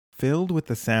filled with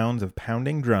the sounds of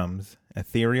pounding drums,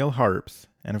 ethereal harps,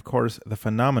 and of course the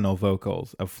phenomenal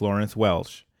vocals of Florence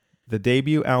Welch. The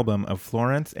debut album of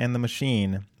Florence and the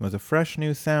Machine was a fresh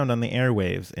new sound on the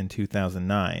airwaves in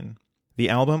 2009. The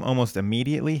album almost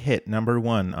immediately hit number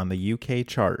 1 on the UK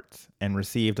charts and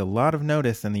received a lot of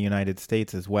notice in the United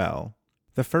States as well.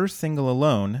 The first single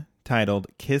alone, titled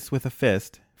Kiss with a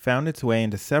Fist, found its way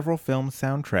into several film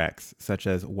soundtracks such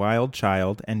as Wild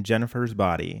Child and Jennifer's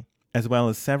Body, as well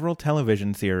as several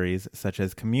television series such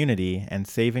as Community and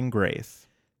Saving Grace.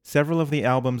 Several of the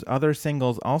album's other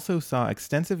singles also saw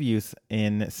extensive use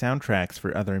in soundtracks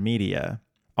for other media.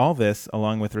 All this,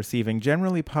 along with receiving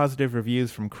generally positive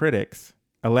reviews from critics,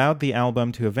 allowed the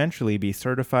album to eventually be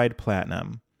certified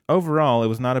platinum. Overall, it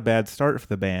was not a bad start for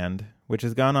the band, which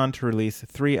has gone on to release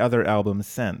 3 other albums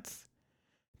since.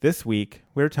 This week,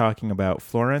 we're talking about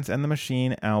Florence and the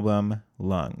Machine album,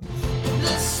 Lungs.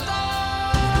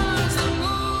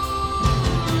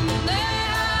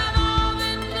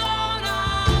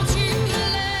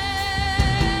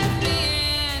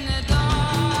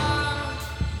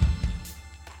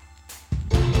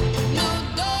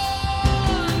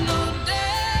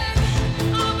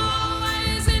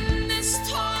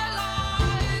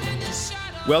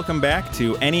 Welcome back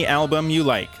to Any Album You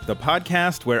Like, the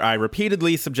podcast where I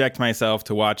repeatedly subject myself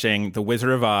to watching The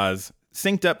Wizard of Oz,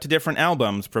 synced up to different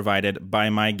albums provided by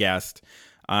my guest.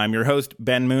 I'm your host,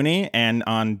 Ben Mooney, and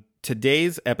on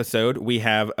today's episode, we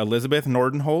have Elizabeth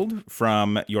Nordenhold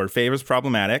from Your Favors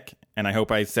Problematic, and I hope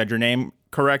I said your name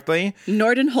correctly.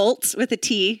 Nordenholt with a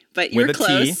T, but you're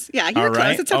close. Yeah, you're All close.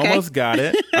 Right. It's okay. Almost got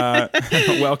it.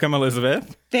 Welcome,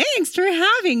 Elizabeth. Thanks for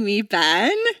having me,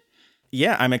 Ben.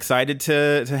 Yeah, I'm excited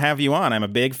to have you on. I'm a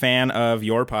big fan of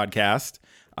your podcast,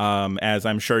 as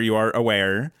I'm sure you are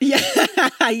aware. Yeah.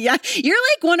 You're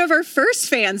like one of our first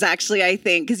fans, actually, I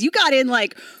think, because you got in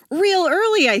like real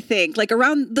early, I think, like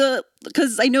around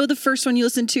because I know the first one you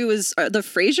listened to was the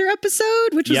Frasier episode,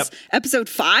 which was episode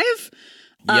 5.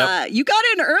 Yep. You got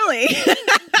in early.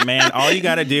 Man, all you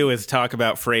got to do is talk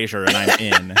about Frasier and I'm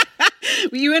in.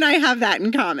 You and I have that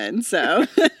in common, so...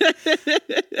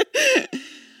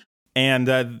 And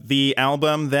the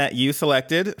album that you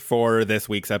selected for this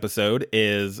week's episode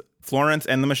is Florence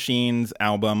and the Machine's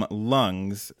album,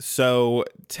 Lungs. So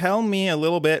tell me a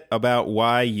little bit about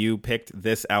why you picked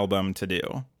this album to do.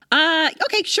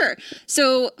 Okay, sure.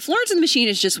 So Florence and the Machine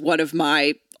is just one of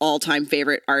my all-time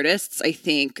favorite artists. I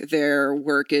think their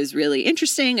work is really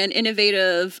interesting and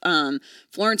innovative.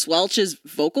 Florence Welch's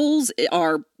vocals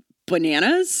are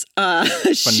bananas.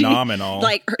 Phenomenal.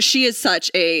 She is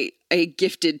such a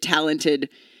gifted, talented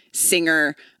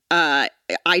singer. I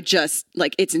just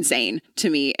it's insane to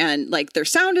me. And like their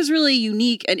sound is really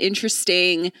unique and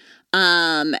interesting.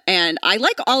 And I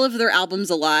like all of their albums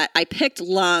a lot. I picked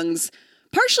Lungs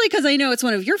partially because I know it's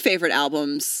one of your favorite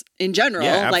albums in general.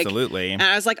 Yeah, absolutely. And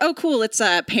I was like, oh, cool. Let's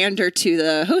pander to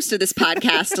the host of this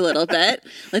podcast a little bit.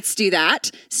 Let's do that.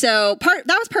 So that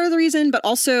was part of the reason, but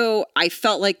also I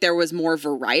felt like there was more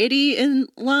variety in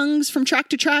Lungs from track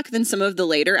to track than some of the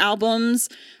later albums.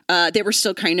 They were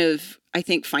still kind of, I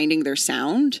think, finding their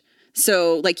sound.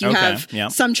 So like you have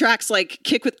some tracks like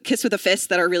Kiss with a Fist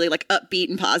that are really like upbeat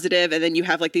and positive, and then you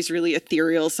have like these really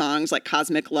ethereal songs like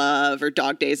Cosmic Love or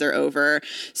Dog Days Are Over.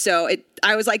 So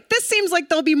I was like, this seems like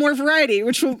there'll be more variety,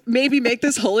 which will maybe make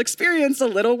this whole experience a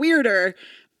little weirder.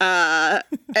 It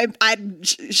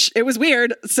was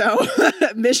weird, so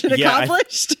mission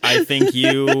accomplished. I think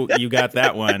you got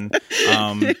that one.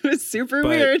 It was super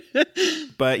weird.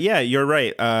 But yeah, you're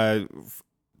right. I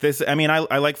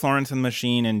like Florence and the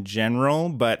Machine in general,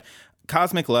 but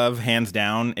Cosmic Love, hands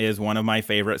down, is one of my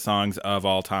favorite songs of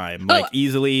all time.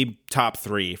 Easily top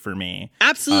 3 for me.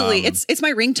 Absolutely. It's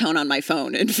my ringtone on my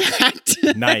phone, in fact.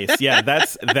 Nice. Yeah,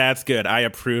 that's good. I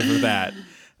approve of that.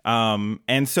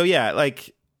 And so, yeah,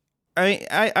 like,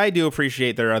 I do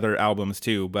appreciate their other albums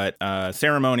too, but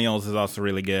Ceremonials is also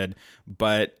really good.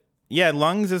 But yeah,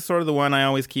 Lungs is sort of the one I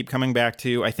always keep coming back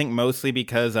to. I think mostly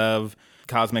because of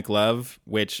Cosmic Love,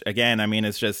 which again, I mean,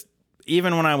 it's just,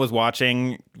 even when I was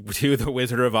watching to The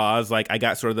Wizard of Oz, like I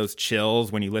got sort of those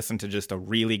chills when you listen to just a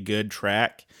really good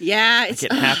track. Yeah.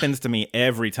 It happens to me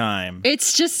every time.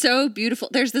 It's just so beautiful.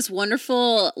 There's this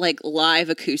wonderful like live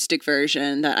acoustic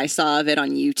version that I saw of it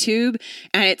on YouTube,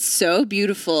 and it's so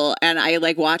beautiful. And I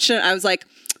like watched it. I was like,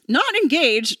 not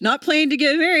engaged, not planning to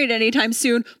get married anytime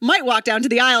soon, might walk down to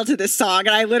the aisle to this song.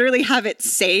 And I literally have it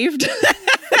saved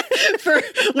for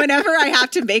whenever I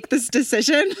have to make this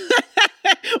decision,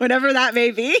 whenever that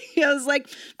may be. I was like,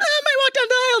 I might walk down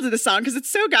the aisle to this song because it's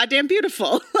so goddamn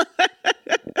beautiful.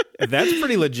 That's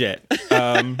pretty legit.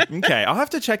 Okay, I'll have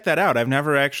to check that out. I've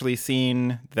never actually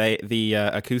seen the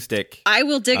acoustic. I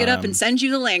will dig it up and send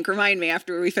you the link. Remind me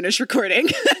after we finish recording.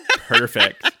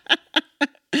 Perfect.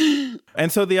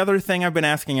 And so the other thing I've been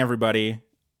asking everybody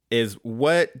is,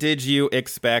 what did you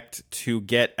expect to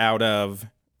get out of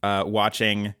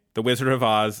watching The Wizard of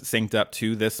Oz synced up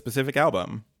to this specific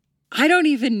album? I don't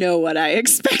even know what I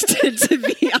expected, to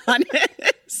be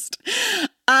honest.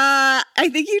 I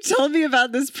think you told me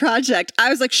about this project. I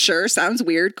was like, sure, sounds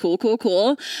weird. Cool.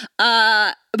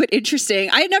 But interesting.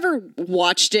 I had never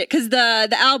watched it because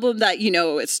the album that,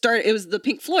 it was the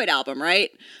Pink Floyd album,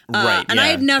 right? Right. And I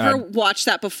had never watched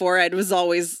that before. It was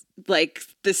always like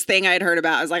this thing I had heard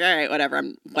about. I was like, all right,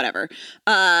 whatever.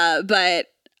 But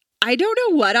I don't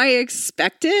know what I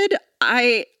expected.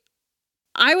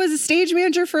 I was a stage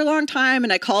manager for a long time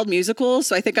and I called musicals.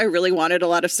 So I think I really wanted a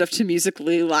lot of stuff to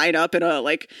musically line up in a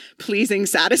pleasing,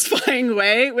 satisfying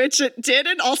way, which it did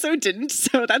and also didn't.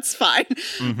 So that's fine.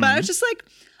 Mm-hmm. But I was just like,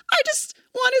 I just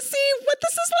want to see what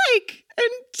this is like and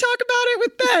talk about it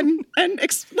with Ben and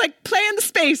play in the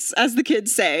space, as the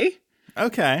kids say.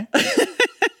 Okay.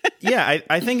 Yeah,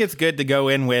 I think it's good to go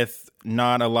in with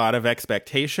not a lot of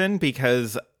expectation,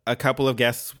 because a couple of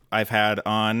guests I've had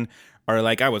on are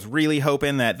like, I was really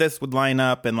hoping that this would line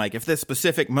up, and if this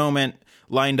specific moment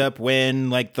lined up when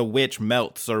the witch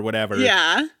melts or whatever.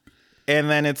 Yeah. And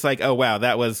then it's like, oh wow,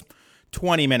 that was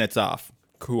 20 minutes off.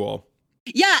 Cool.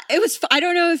 Yeah, it was. I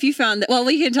don't know if you found that. Well,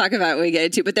 we can talk about it when we get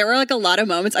into it, but there were a lot of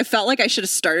moments. I felt like I should have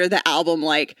started the album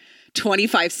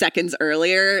 25 seconds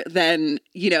earlier than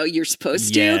you're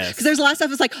supposed to, because there's a lot of stuff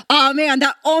that's like, oh man,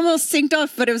 that almost synced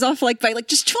off, but it was off by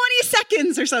just 20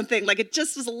 seconds or something. It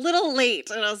just was a little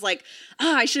late, and I was like,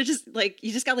 I should just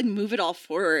you just got move it all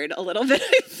forward a little bit.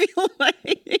 I feel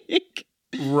like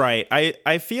right.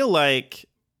 I feel like,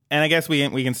 and I guess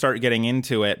we can start getting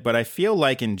into it, but I feel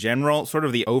like in general, sort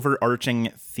of the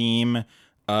overarching theme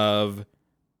of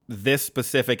this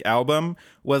specific album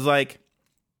was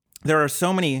there are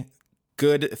so many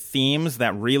good themes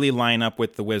that really line up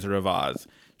with The Wizard of Oz.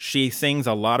 She sings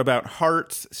a lot about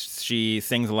hearts. She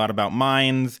sings a lot about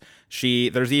minds.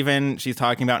 She's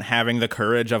talking about having the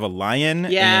courage of a lion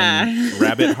in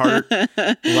Rabbit Heart.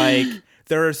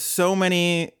 There are so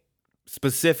many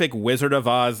specific Wizard of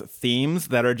Oz themes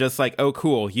that are just oh,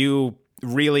 cool. You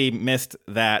really missed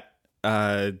that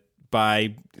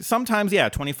by sometimes,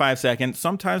 25 seconds,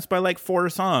 sometimes by 4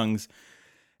 songs.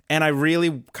 And I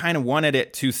really kind of wanted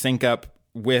it to sync up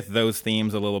with those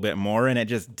themes a little bit more, and it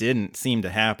just didn't seem to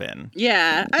happen.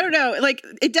 Yeah, I don't know.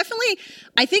 It definitely,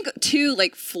 I think too,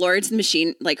 Florence and the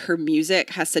Machine, her music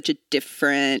has such a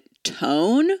different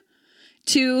tone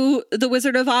to The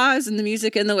Wizard of Oz and the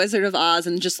music in The Wizard of Oz,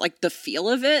 and just the feel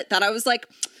of it, that I was like,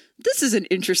 this is an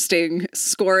interesting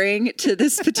scoring to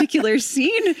this particular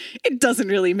scene. It doesn't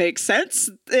really make sense.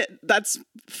 That's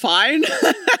fine.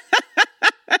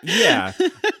 Yeah.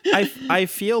 I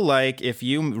feel like if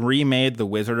you remade The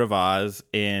Wizard of Oz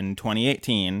in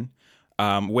 2018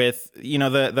 with,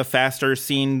 the faster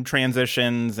scene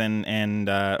transitions and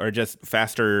or just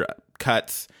faster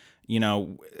cuts, a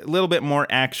little bit more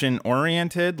action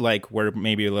oriented, we're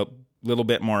maybe a little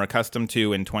bit more accustomed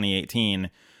to in 2018,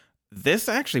 this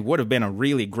actually would have been a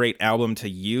really great album to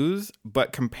use,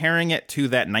 but comparing it to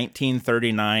that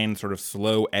 1939 sort of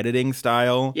slow editing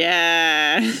style.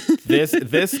 Yeah.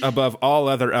 this above all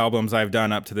other albums I've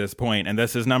done up to this point, and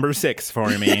this is number 6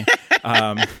 for me.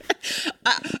 Are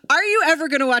you ever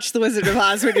going to watch The Wizard of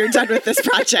Oz when you're done with this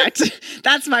project?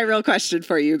 That's my real question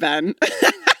for you, Ben.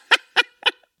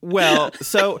 Well,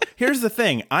 so here's the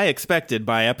thing. I expected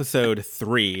by episode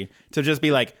 3 to just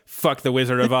be fuck The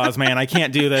Wizard of Oz, man. I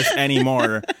can't do this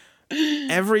anymore.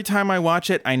 Every time I watch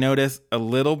it, I notice a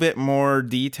little bit more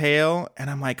detail,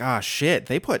 and I'm like, shit,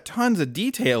 they put tons of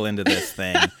detail into this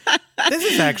thing. This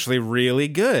is actually really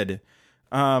good.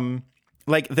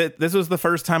 This was the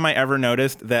first time I ever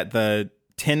noticed that the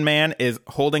Tin Man is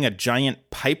holding a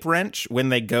giant pipe wrench when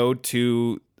they go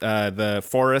to the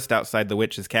forest outside the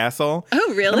witch's castle.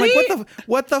 Oh, really? I'm like,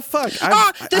 what the fuck? I've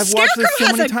watched this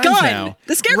so many times now.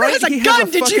 The Scarecrow has a gun.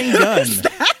 Did you notice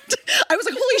that? I was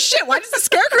like, holy shit, why does the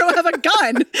Scarecrow have a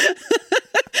gun?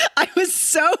 I was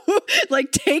so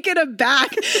taken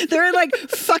aback. They're in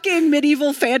fucking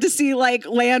medieval fantasy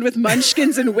land with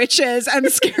munchkins and witches, and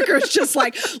the Scarecrow's just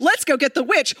let's go get the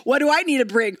witch. What do I need to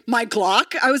bring? My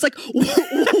Glock? I was like,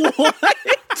 what?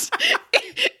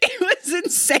 It was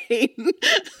insane.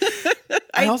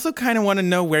 I also kind of want to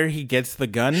know where he gets the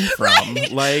gun from.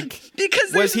 Right?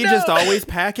 Because was he just always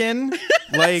packing?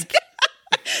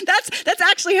 That's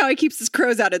actually how he keeps his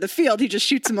crows out of the field. He just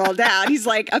shoots them all down. He's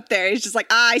like up there. He's just like,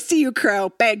 I see you, crow.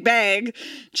 Bang, bang.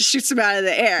 Just shoots them out of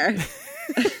the air.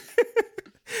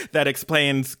 That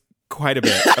explains quite a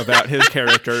bit about his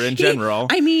character in general.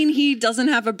 He doesn't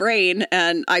have a brain,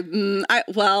 and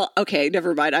well, okay,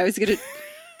 never mind. I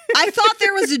thought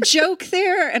there was a joke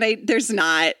there, and there's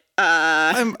not.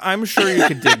 I'm sure you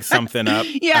could dig something up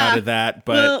out of that,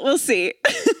 but we'll see.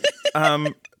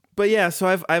 But yeah, so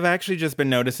I've actually just been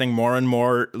noticing more and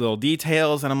more little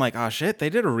details, and I'm like, oh shit, they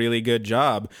did a really good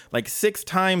job. Like 6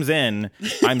 times in,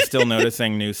 I'm still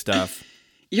noticing new stuff.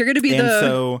 You're going to be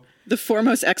the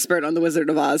foremost expert on The Wizard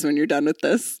of Oz when you're done with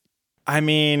this. I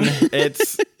mean,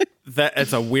 it's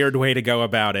a weird way to go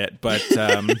about it, but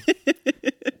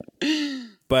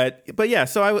but yeah.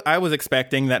 So I was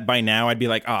expecting that by now I'd be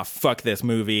like, oh fuck this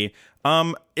movie.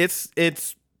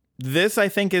 It's this I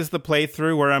think is the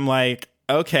playthrough where I'm like,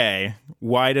 okay,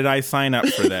 why did I sign up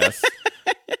for this?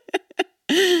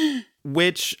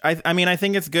 Which, I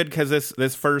think it's good because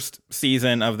this first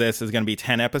season of this is going to be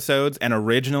 10 episodes, and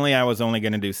originally I was only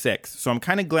going to do 6. So I'm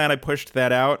kind of glad I pushed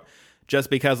that out, just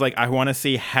because, like, I want to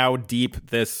see how deep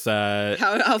this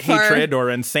how hatred or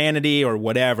insanity or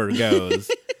whatever goes.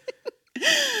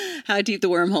 How deep the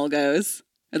wormhole goes.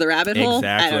 Or the rabbit hole?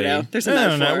 Exactly. I don't know. There's a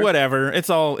metaphor. I don't know, whatever. It's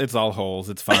all holes.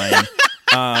 It's fine.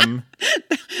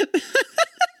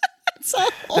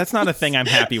 That's not a thing I'm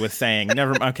happy with saying.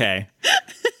 Okay.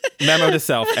 Memo to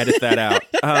self, edit that out.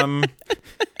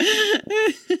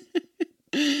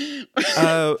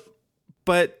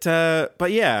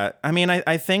 But yeah,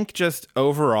 I think just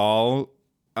overall,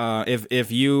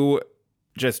 if you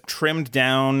just trimmed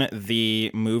down the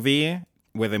movie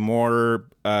with a more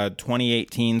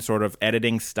 2018 sort of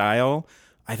editing style,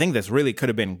 I think this really could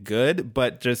have been good,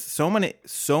 but just so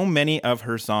many of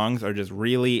her songs are just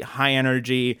really high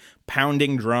energy,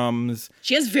 pounding drums.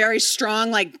 She has very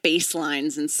strong like bass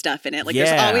lines and stuff in it. Like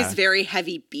there's always very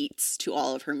heavy beats to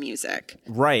all of her music.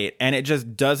 Right. And it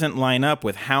just doesn't line up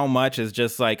with how much is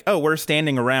just like, oh, we're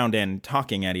standing around and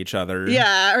talking at each other.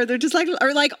 Yeah. Or they're just like,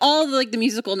 or like all the, like the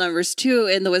musical numbers too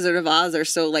in The Wizard of Oz are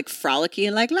so like frolicky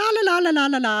and like la la la la la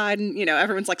la la. And you know,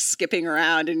 everyone's like skipping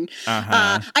around. And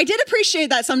I did appreciate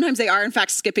that sometimes they are in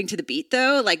fact skipping to the beat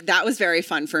though. Like that was very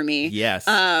fun for me. Yes.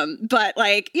 But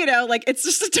like, you know, like it's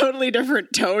just a totally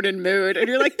different tone and mood. And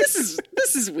you're like, this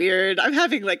is weird. I'm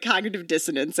having like cognitive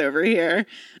dissonance over here.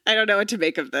 I don't know what to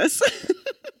make of this.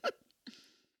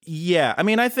 Yeah. I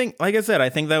mean, I think, like I said, I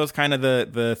think that was kind of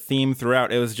the theme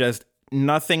throughout. It was just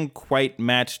nothing quite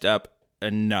matched up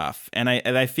enough. And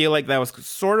I feel like that was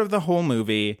sort of the whole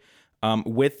movie,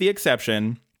 with the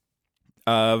exception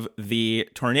of the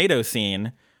tornado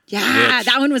scene. Yeah,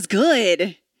 that one was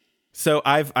good. So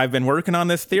I've been working on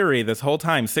this theory this whole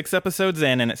time, 6 episodes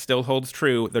in, and it still holds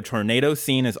true. The tornado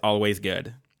scene is always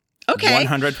good. Okay.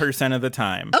 100% of the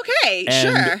time. Okay,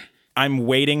 and sure. I'm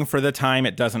waiting for the time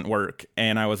it doesn't work.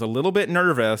 And I was a little bit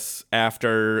nervous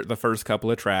after the first couple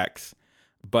of tracks.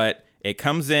 But it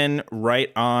comes in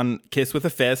right on Kiss with a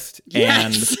Fist.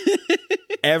 Yes. And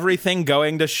everything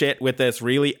going to shit with this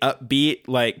really upbeat,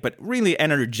 like, but really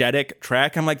energetic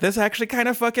track. I'm like, this actually kind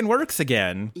of fucking works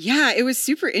again. Yeah, it was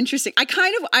super interesting. I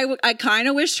kind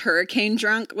of wished Hurricane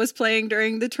Drunk was playing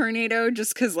during the tornado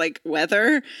just because, like,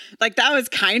 weather. Like, that was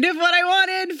kind of what I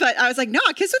wanted. But I was like, no,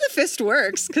 Kiss with a Fist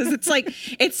works because it's like,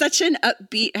 it's such an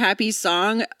upbeat, happy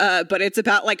song, but it's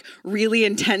about, like, really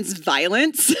intense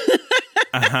violence.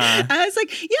 I was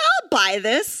like, yeah, I'll buy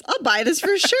this. I'll buy this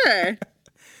for sure.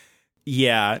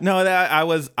 Yeah, no, I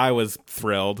was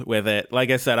thrilled with it. Like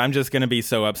I said, I'm just going to be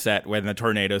so upset when the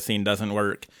tornado scene doesn't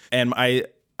work. And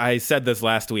I said this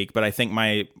last week, but I think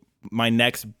my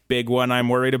next big one I'm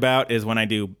worried about is when I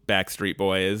do Backstreet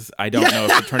Boys. I don't know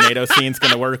if the tornado scene's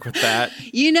going to work with that.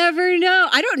 You never know.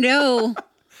 I don't know.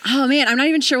 Oh man, I'm not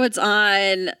even sure what's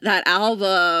on that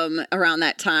album around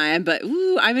that time, but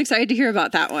I'm excited to hear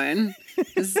about that one.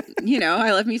 'Cause, you know,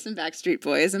 I love me some Backstreet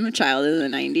Boys. I'm a child of the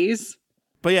 90s.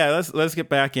 But yeah, let's get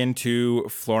back into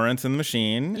Florence and the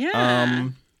Machine. Yeah.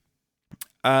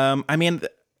 I mean,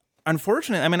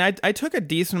 unfortunately, I took a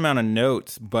decent amount of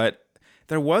notes, but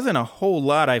there wasn't a whole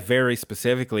lot I very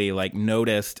specifically like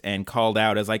noticed and called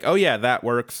out as like, oh yeah, that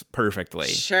works perfectly.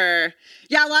 Sure.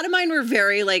 Yeah, a lot of mine were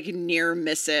very like near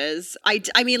misses. I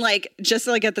mean, like just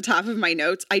like at the top of my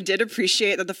notes, I did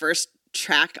appreciate that the first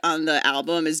track on the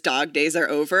album is Dog Days Are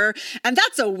Over, and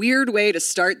that's a weird way to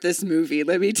start this movie,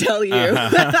 let me tell you.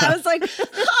 I was like,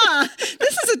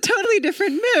 this is a totally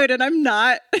different mood, and I'm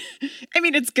not, I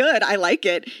mean, it's good, I like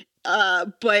it,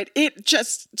 But it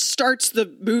just starts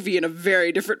the movie in a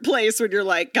very different place when you're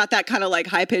like, got that kind of like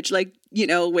high pitch, like, you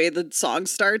know, way the song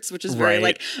starts, which is very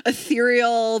like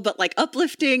ethereal, but like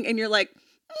uplifting. And you're like,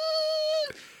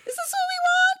 is this what we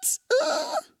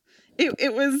want?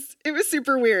 It was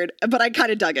super weird, but I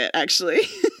kind of dug it, actually.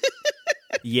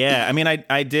 Yeah, I mean,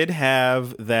 I did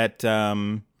have that.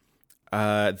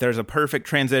 There's a perfect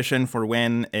transition for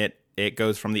when it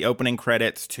goes from the opening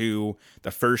credits to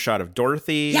the first shot of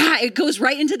Dorothy. Yeah, it goes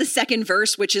right into the second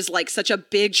verse, which is like such a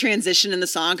big transition in the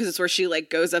song because it's where she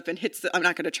like goes up and hits I'm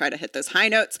not going to try to hit those high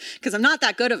notes because I'm not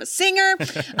that good of a singer.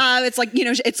 It's like, you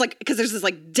know, it's like because there's this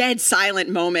like dead silent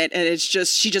moment and it's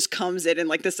just she just comes in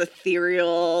like this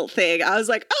ethereal thing. I was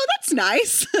like, oh, that's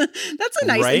nice. That's a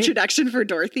nice introduction for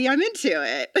Dorothy. I'm into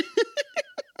it.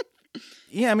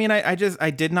 Yeah, I mean, I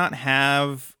did not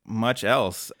have much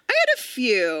else. I had a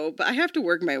few, but I have to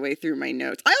work my way through my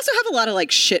notes. I also have a lot of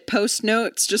like shit post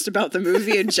notes just about the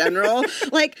movie in general.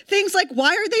 Like things like,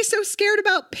 why are they so scared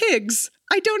about pigs?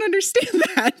 I don't understand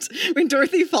that. When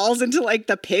Dorothy falls into like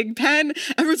the pig pen,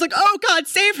 everyone's like, oh God,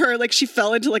 save her. Like she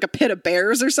fell into like a pit of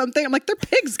bears or something. I'm like, they're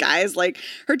pigs, guys. Like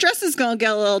her dress is going to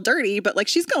get a little dirty, but like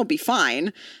she's going to be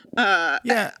fine.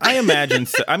 Yeah, I imagine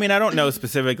so. I mean, I don't know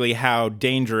specifically how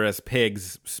dangerous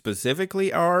pigs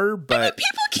specifically are, but I mean,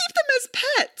 people keep them as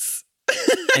pets.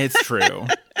 It's true.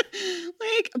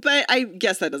 But I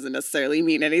guess that doesn't necessarily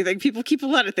mean anything. People keep a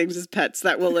lot of things as pets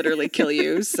that will literally kill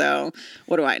you. So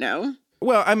what do I know?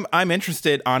 Well, I'm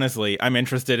interested, honestly. I'm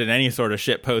interested in any sort of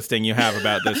shit posting you have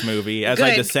about this movie as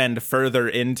I descend further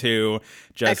into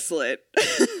just excellent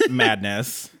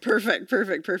madness. Perfect.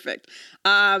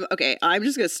 Okay, I'm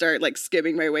just gonna start like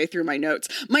skimming my way through my notes.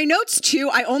 My notes too,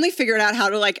 I only figured out how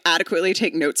to like adequately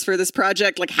take notes for this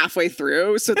project like halfway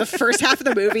through. So the first half of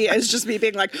the movie is just me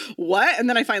being like, what? And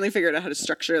then I finally figured out how to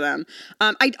structure them.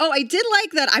 I did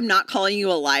like that I'm Not Calling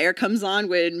You a Liar comes on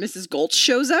when Mrs. Gulch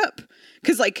shows up.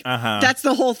 Because, like, that's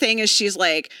the whole thing is she's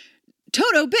like,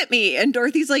 Toto bit me. And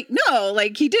Dorothy's like, no,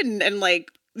 like, he didn't. And, like,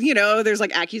 you know, there's,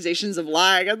 like, accusations of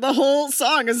lying. And the whole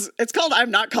song it's called I'm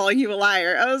Not Calling You a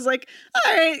Liar. I was like,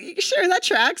 all right, sure, that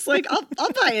tracks. Like, I'll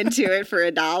buy into it for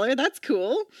 $1.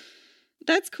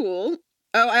 That's cool.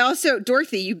 Oh, I also,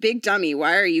 Dorothy, you big dummy,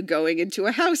 why are you going into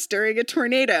a house during a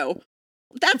tornado?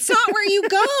 That's not where you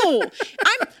go.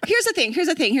 Here's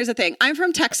the thing. I'm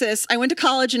from Texas. I went to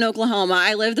college in Oklahoma.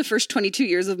 I lived the first 22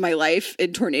 years of my life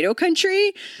in tornado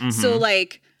country. Mm-hmm. So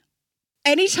like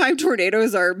anytime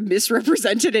tornadoes are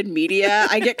misrepresented in media,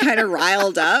 I get kind of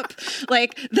riled up.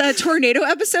 Like the tornado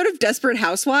episode of Desperate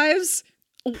Housewives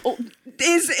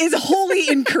is wholly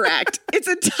incorrect. It's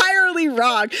entirely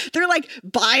wrong. They're like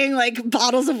buying like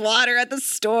bottles of water at the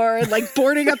store and like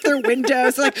boarding up their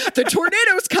windows. Like the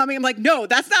tornado's coming. I'm like, no,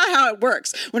 that's not how it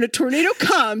works. When a tornado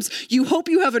comes, you hope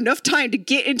you have enough time to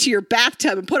get into your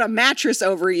bathtub and put a mattress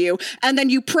over you. And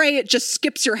then you pray it just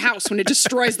skips your house when it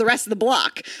destroys the rest of the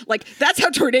block. Like that's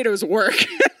how tornadoes work.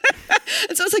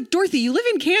 And so it's like, Dorothy, you live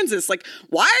in Kansas. Like,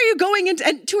 why are you going into,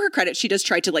 and to her credit, she does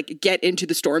try to like get into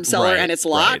the storm cellar and it's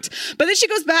locked. But then she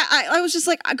goes back. I was just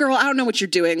like, girl, I don't know what you're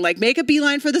doing. Like, make a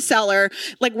beeline for the cellar.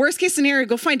 Like, worst case scenario,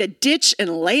 go find a ditch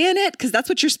and lay in it because that's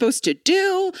what you're supposed to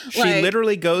do. She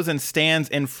literally goes and stands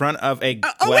in front of a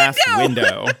glass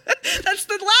window. That's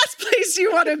the last place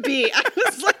you want to be. I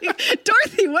was like,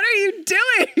 Dorothy, what are you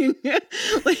doing?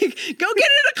 Like, go get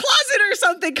in a closet or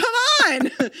something. Come on.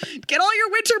 Get all your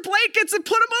winter blankets and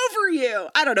put them over you.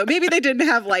 I don't know. Maybe they didn't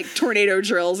have like tornado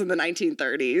drills in the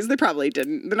 1930s. They probably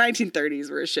didn't. The 1930s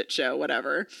were a shit show,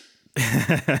 whatever.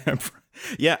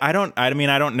 Yeah, I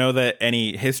don't know that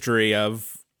any history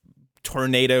of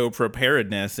tornado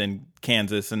preparedness in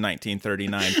Kansas in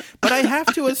 1939, but I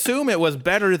have to assume it was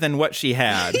better than what she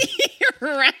had.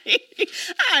 You're right.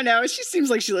 I don't know. She seems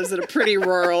like she lives in a pretty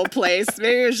rural place.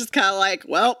 Maybe it was just kind of like,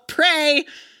 well, pray.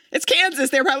 It's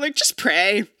Kansas. They're probably like, just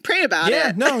pray about it.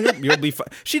 Yeah, no, you'll be fine.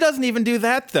 She doesn't even do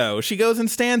that, though. She goes and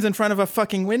stands in front of a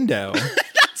fucking window.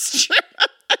 That's true.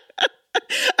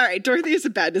 All right, Dorothy is a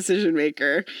bad decision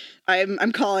maker.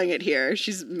 I'm calling it here.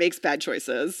 She makes bad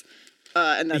choices,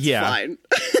 and that's fine.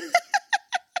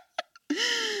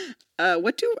 I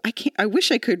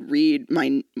wish I could read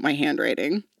my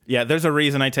handwriting. Yeah, there's a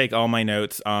reason I take all my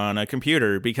notes on a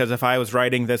computer, because if I was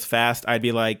writing this fast, I'd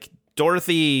be like,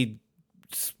 Dorothy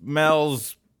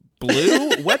smells blue?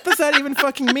 What does that even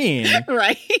fucking mean?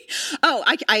 Right. Oh,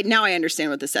 I now I understand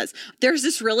what this says. There's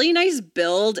this really nice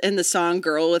build in the song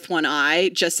 "Girl with One Eye,"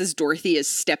 just as Dorothy is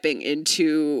stepping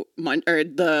into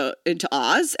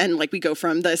Oz, and like we go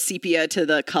from the sepia to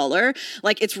the color.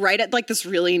 Like it's right at like this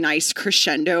really nice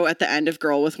crescendo at the end of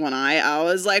 "Girl with One Eye." I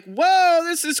was like, "Whoa,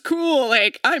 this is cool!"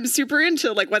 Like I'm super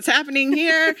into like what's happening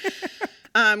here,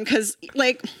 because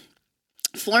like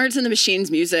Florence and the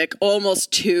Machine's music,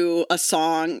 almost to a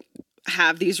song,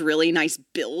 have these really nice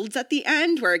builds at the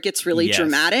end where it gets really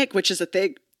dramatic, which is a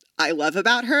thing I love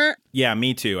about her. Yeah,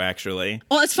 me too, actually.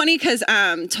 Well, it's funny because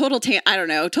total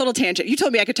tangent. You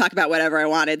told me I could talk about whatever I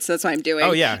wanted, so that's what I'm doing.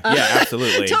 Oh yeah,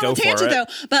 absolutely. Total Go for tangent it.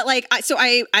 though. But like,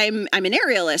 I'm an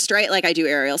aerialist, right? Like I do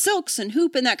aerial silks and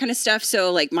hoop and that kind of stuff.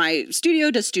 So like my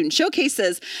studio does student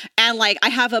showcases, and like I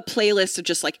have a playlist of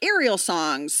just like aerial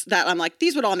songs that I'm like,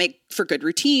 these would all make for good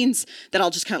routines that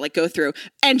I'll just kind of like go through,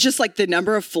 and just like the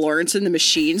number of Florence and the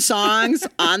Machine songs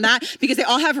on that, because they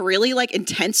all have really like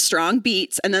intense, strong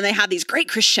beats, and then they have these great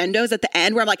crescendos at the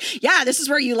end where I'm like, yeah, this is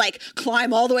where you like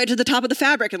climb all the way to the top of the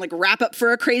fabric and like wrap up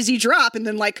for a crazy drop, and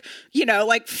then like, you know,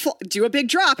 like do a big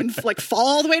drop and like fall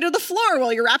all the way to the floor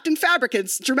while you're wrapped in fabric.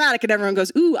 It's dramatic and everyone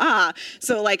goes, ooh, ah.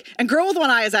 So like, and Girl with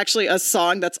One Eye is actually a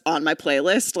song that's on my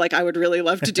playlist. Like I would really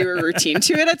love to do a routine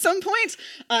to it at some point,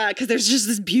 because there's just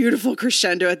this beautiful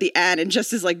crescendo at the end, and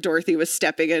just as like Dorothy was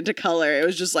stepping into color, it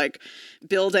was just like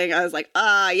building. I was like,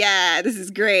 yeah, this is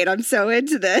great. I'm so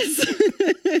into this.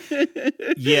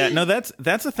 Yeah, no, that's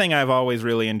the thing I've always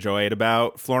really enjoyed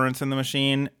about Florence and the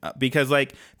Machine, because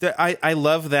like I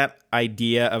love that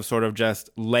idea of sort of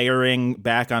just layering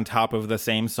back on top of the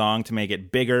same song to make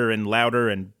it bigger and louder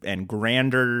and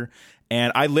grander.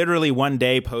 And I literally one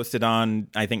day posted on,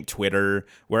 I think, Twitter,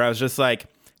 where I was just like,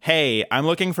 hey, I'm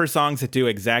looking for songs that do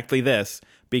exactly this,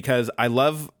 because I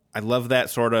love that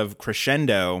sort of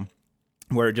crescendo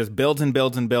where it just builds and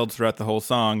builds and builds throughout the whole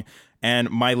song. And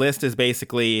my list is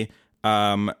basically,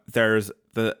 there's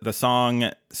the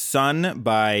song Sun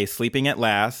by Sleeping at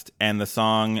Last, and the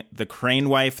song The Crane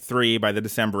Wife 3 by the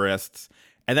Decemberists,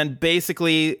 and then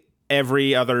basically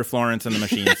every other Florence and the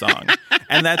Machine song.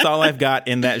 And that's all I've got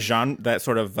in that genre, that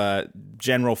sort of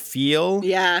general feel.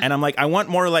 Yeah. And I'm like, I want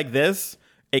more like this.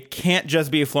 It can't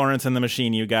just be Florence and the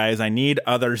Machine, you guys. I need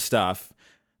other stuff.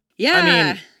 Yeah. I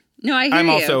mean, no, I hear I'm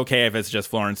you. also okay if it's just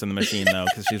Florence and the Machine, though,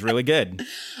 because she's really good.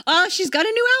 She's got a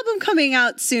new album coming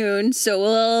out soon, so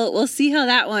we'll see how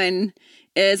that one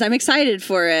is. I'm excited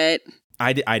for it.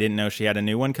 I didn't know she had a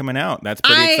new one coming out. That's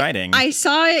pretty exciting. I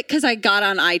saw it because I got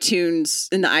on iTunes,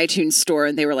 in the iTunes store,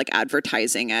 and they were like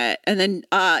advertising it. And then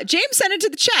James sent it to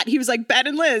the chat. He was like, Ben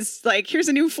and Liz, like, here's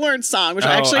a new Florence song, which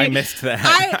I missed that.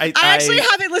 I actually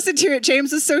haven't listened to it.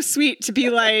 James was so sweet to be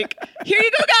like, here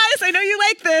you go, guys. I know you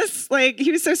like this. Like,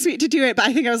 he was so sweet to do it. But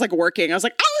I think I was like working. I was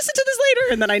like, I'll listen to this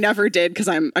later. And then I never did because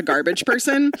I'm a garbage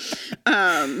person.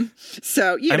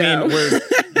 So, you know. I mean,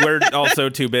 we're also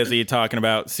too busy talking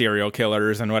about serial killers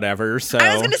and whatever. So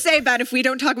I was going to say, Ben, if we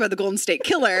don't talk about the Golden State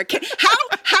Killer,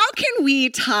 how can we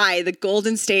tie the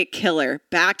Golden State Killer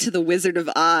back to the Wizard of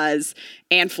Oz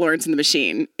and Florence and the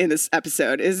Machine in this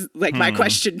episode is like my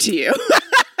question to you.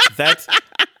 That's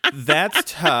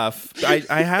tough.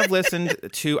 I have listened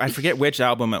to, I forget which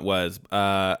album it was.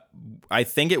 I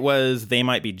think it was They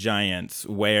Might Be Giants,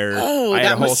 where I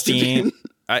had a whole theme.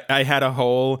 I had a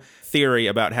whole theory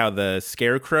about how the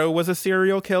Scarecrow was a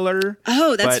serial killer.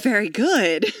 Oh, that's very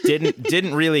good.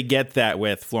 didn't really get that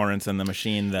with Florence and the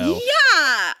Machine, though.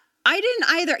 Yeah, I didn't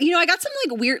either. You know, I got some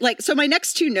like weird, like, so my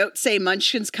next two notes say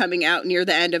Munchkin's coming out near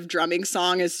the end of drumming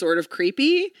song is sort of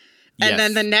creepy. And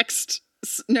then the next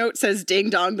note says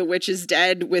Ding Dong, the Witch is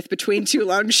Dead with Between Two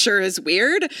Lungs sure is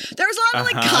weird. There was a lot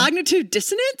of like cognitive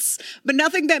dissonance, but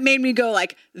nothing that made me go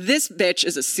like, this bitch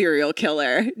is a serial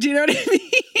killer. Do you know what I mean?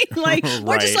 Like,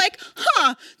 we're just like,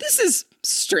 this is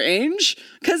strange.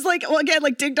 Because like, well, again,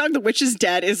 like Ding Dong, the Witch is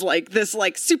Dead is like this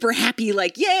like super happy,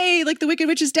 like, yay, like the Wicked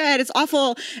Witch is dead. It's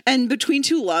awful. And Between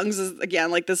Two Lungs is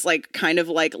again like this like kind of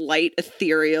like light,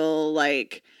 ethereal,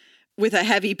 like with a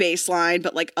heavy bass line,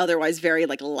 but like otherwise very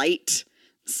like light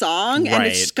song. And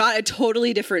it's got a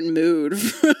totally different mood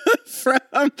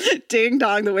from Ding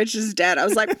Dong, the Witch is Dead. I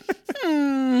was like,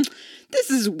 this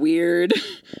is weird.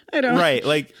 I don't. Right.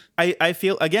 Like I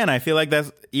feel like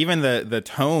that's even the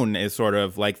tone is sort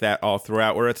of like that all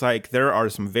throughout, where it's like there are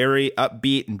some very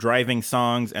upbeat and driving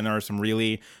songs, and there are some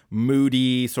really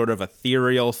moody, sort of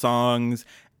ethereal songs.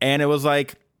 And it was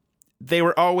like they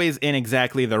were always in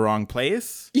exactly the wrong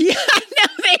place. Yeah,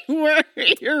 no, they were.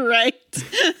 You're right.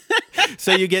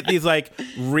 So you get these like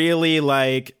really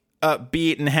like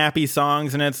upbeat and happy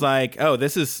songs, and it's like, oh,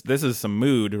 this is some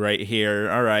mood right here.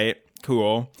 All right,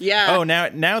 cool. Yeah. Oh,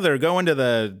 now they're going to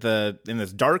the in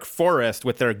this dark forest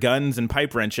with their guns and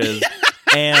pipe wrenches,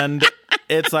 and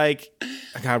it's like,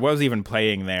 God, what was even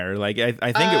playing there? Like, I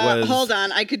think it was. Hold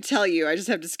on, I could tell you. I just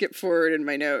have to skip forward in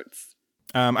my notes.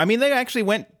 I mean,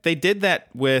 they did that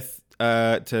with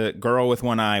to Girl with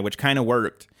One Eye, which kind of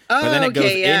worked. But then it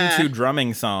goes into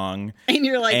drumming song. And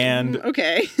you're like,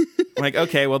 okay. Like,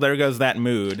 okay, well, there goes that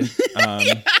mood.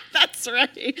 Yeah, that's right.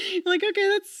 You're like,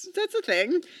 okay, that's a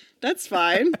thing. That's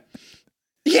fine.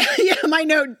 Yeah, my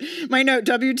note,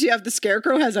 WTF, the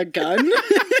Scarecrow has a gun.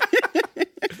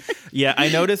 Yeah, I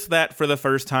noticed that for the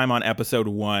first time on episode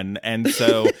 1. And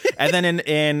then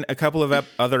in a couple of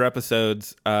other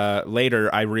episodes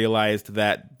later, I realized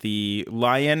that the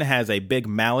lion has a big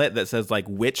mallet that says like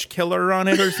witch killer on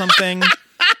it or something.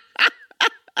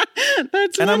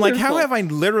 That's and wonderful. I'm like, how have I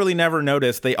literally never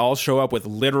noticed they all show up with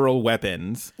literal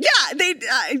weapons? Yeah,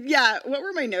 what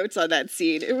were my notes on that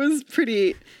scene? It was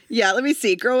pretty. Yeah, let me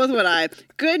see. Girl with One Eye.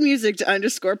 Good music to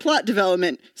underscore plot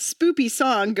development. Spoopy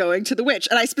song going to the witch.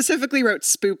 And I specifically wrote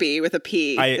spoopy with a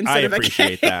P instead of a K. I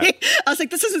appreciate that. I was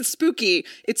like, this isn't spooky,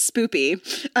 it's spoopy.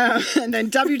 And then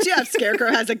WTF,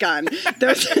 Scarecrow has a gun.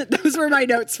 Those were my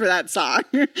notes for that song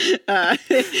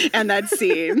and that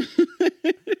scene.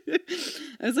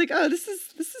 I was like, oh, this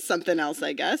is something else,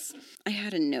 I guess. I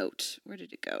had a note. Where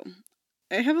did it go?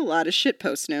 I have a lot of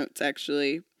shitpost notes,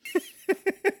 actually.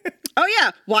 Oh,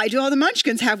 yeah. Why do all the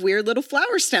Munchkins have weird little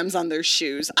flower stems on their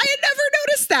shoes? I had never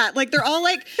noticed that. Like, they're all,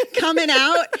 like, coming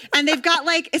out, and they've got,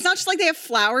 like, it's not just like they have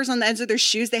flowers on the ends of their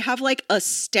shoes. They have, like, a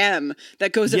stem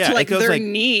that goes up to, like, their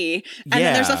knee. And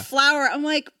then there's a flower. I'm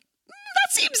like,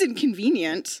 that seems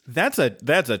inconvenient. That's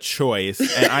a choice,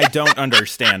 and I don't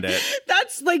understand it.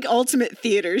 That's like ultimate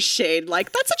theater shade.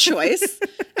 Like, that's a choice.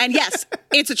 And yes,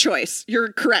 it's a choice.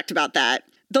 You're correct about that.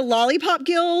 The Lollipop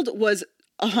Guild was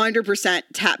 100%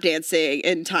 tap dancing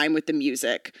in time with the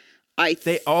music.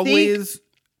 They always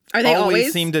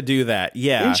seem to do that.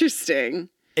 Yeah. Interesting.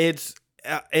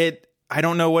 I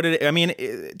don't know what it. I mean,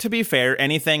 to be fair,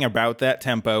 anything about that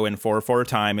tempo in 4/4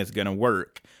 time is going to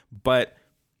work. But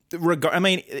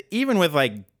even with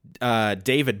like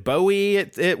David Bowie,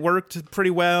 it worked pretty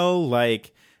well.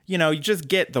 Like, you know, you just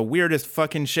get the weirdest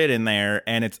fucking shit in there,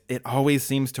 and it always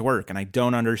seems to work, and I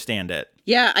don't understand it.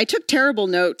 Yeah, I took terrible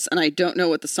notes, and I don't know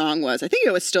what the song was. I think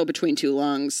it was still Between Two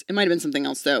Lungs. It might have been something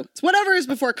else, though. It's whatever is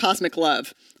before Cosmic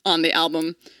Love on the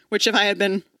album, which if I had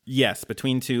been... Yes,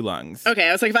 Between Two Lungs. Okay,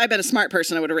 I was like, if I had been a smart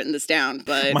person, I would have written this down,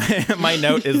 but... My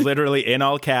note is literally in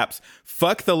all caps,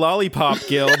 fuck the Lollipop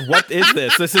Guild. What is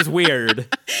this? This is weird. And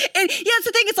yeah, it's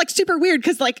the thing. It's like super weird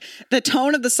because like the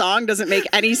tone of the song doesn't make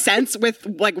any sense with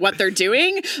like what they're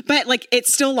doing, but like it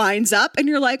still lines up and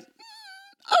you're like,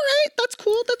 all right, that's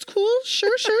cool. Sure.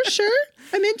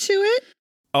 I'm into it.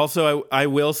 Also, I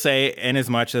will say, in as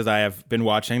much as I have been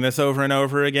watching this over and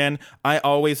over again, I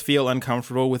always feel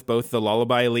uncomfortable with both the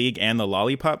Lullaby League and the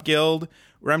Lollipop Guild,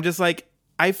 where I'm just like,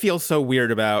 I feel so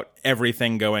weird about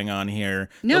everything going on here.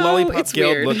 No, the Lollipop it's Guild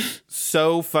weird. looks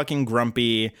so fucking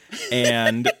grumpy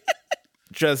and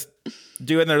just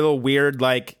doing their little weird,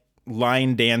 like,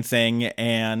 line dancing,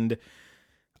 and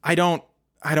I don't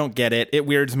get it. It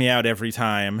weirds me out every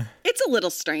time. It's a little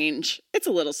strange.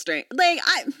 Like,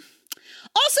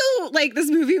 also, like, this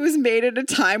movie was made at a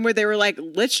time where they were like,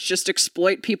 let's just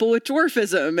exploit people with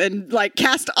dwarfism and, like,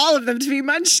 cast all of them to be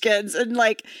Munchkins. And,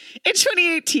 like, in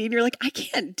 2018, you're like, I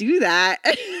can't do that.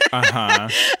 Uh-huh.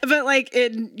 But, like,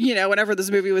 whenever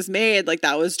this movie was made, like,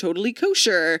 that was totally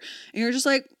kosher. And you're just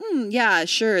like, yeah,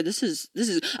 sure, this is...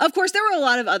 Of course, there were a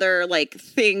lot of other, like,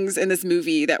 things in this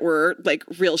movie that were, like,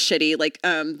 real shitty. Like,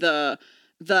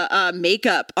 the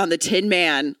makeup on the Tin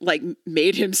Man, like,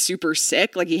 made him super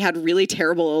sick. Like, he had really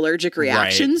terrible allergic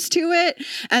reactions to it.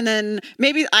 And then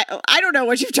maybe, I don't know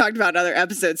what you've talked about in other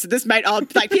episodes. So this might all,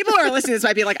 like, people who are listening to this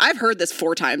might be like, I've heard this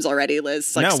 4 times already,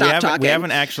 Liz. Like, stop talking. We haven't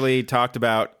actually talked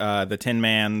about the Tin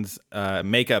Man's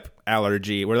makeup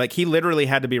allergy, where, like, he literally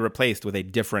had to be replaced with a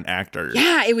different actor.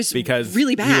 Yeah, it was because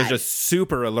really bad. He was just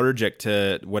super allergic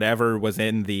to whatever was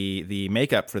in the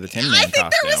makeup for the Tin Man costume. I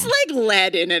think there was, like,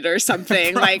 lead in it or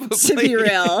something. Like, to be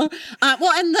real.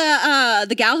 And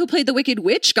the gal who played the Wicked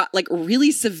Witch got, like,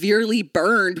 really severely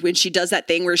burned when she does that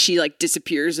thing where she, like,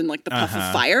 disappears in, like, the puff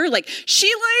of fire. Like,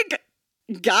 she, like,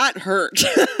 got hurt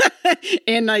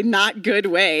in a not good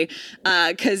way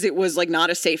because it was, like, not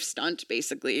a safe stunt,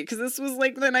 basically, because this was,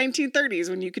 like, the 1930s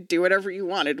when you could do whatever you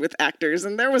wanted with actors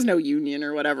and there was no union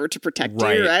or whatever to protect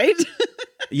you, right?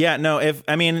 Yeah, no,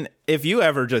 if you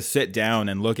ever just sit down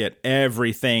and look at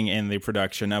everything in the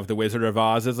production of The Wizard of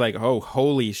Oz, it's like, oh,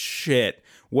 holy shit,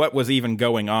 what was even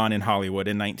going on in Hollywood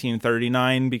in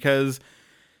 1939? Because,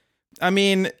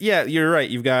 yeah, you're right.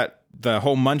 You've got the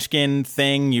whole Munchkin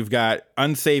thing. You've got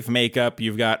unsafe makeup.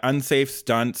 You've got unsafe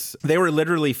stunts. They were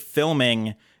literally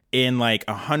filming in like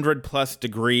 100+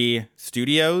 degree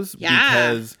studios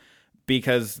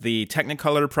because the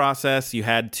Technicolor process, you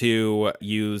had to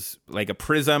use like a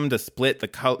prism to split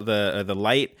the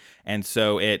light, and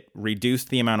so it reduced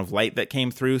the amount of light that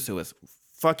came through. So it was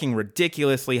fucking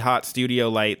ridiculously hot studio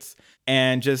lights,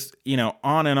 and just,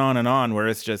 on and on and on, where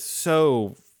it's just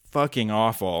so fucking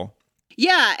awful.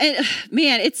 Yeah, and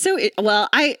man, it's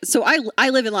I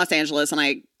live in Los Angeles, and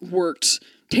I worked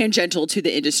tangential to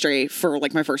the industry for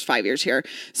like my first 5 years here.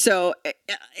 So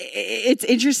it's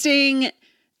interesting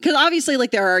because obviously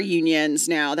like there are unions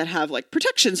now that have like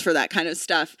protections for that kind of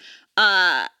stuff.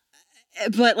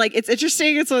 But like, it's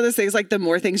interesting. It's one of those things, like the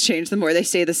more things change, the more they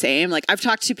stay the same. Like I've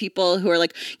talked to people who are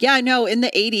like, yeah, no, in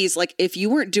the 80s, like if you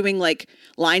weren't doing like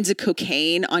lines of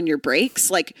cocaine on your breaks,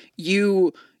 like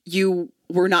you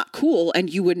were not cool and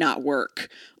you would not work.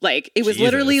 Like it was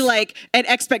literally like an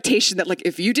expectation that like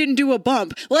if you didn't do a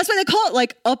bump, well, that's why they call it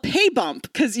like a pay bump,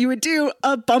 because you would do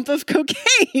a bump of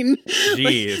cocaine.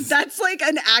 Like, that's like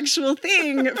an actual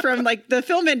thing from like the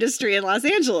film industry in Los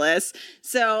Angeles.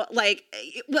 So like,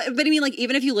 but I mean, like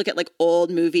even if you look at like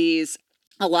old movies,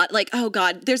 a lot like, oh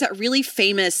God, there's that really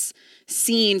famous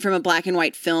scene from a black and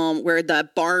white film where the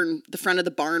front of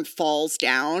the barn falls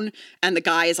down and the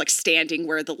guy is like standing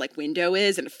where the like window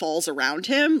is and it falls around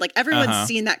him. Like everyone's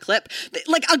seen that clip.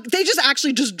 They just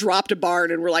actually just dropped a barn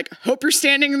and were like, hope you're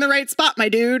standing in the right spot, my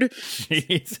dude.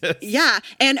 Jesus. Yeah.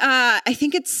 And I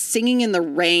think it's Singing in the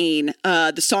Rain,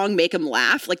 the song Make 'Em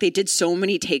Laugh. Like they did so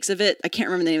many takes of it. I can't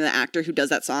remember the name of the actor who does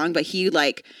that song, but he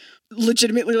like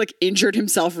legitimately like injured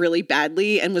himself really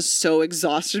badly and was so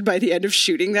exhausted by the end of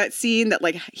shooting that scene that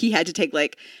like he had to take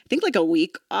like I think like a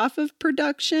week off of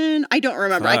production. I don't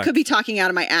remember. Fuck. I could be talking out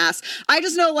of my ass. I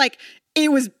just know like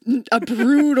it was a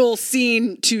brutal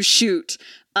scene to shoot.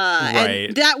 Right.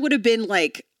 And that would have been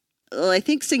like, I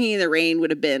think Singing in the Rain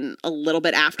would have been a little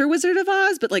bit after Wizard of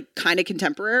Oz, but like kind of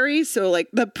contemporary. So like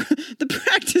the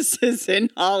practices in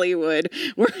Hollywood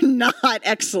were not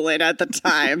excellent at the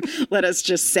time. Let us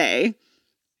just say.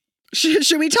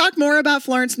 Should we talk more about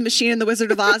Florence and the Machine and the Wizard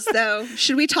of Oz, though?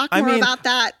 Should we talk more about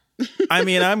that?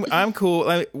 I'm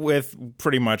cool with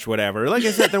pretty much whatever. Like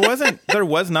I said, there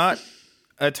was not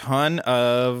a ton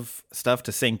of stuff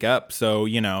to sync up, so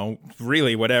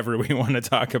really whatever we want to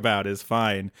talk about is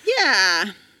fine. Yeah.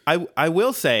 I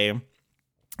will say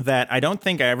that I don't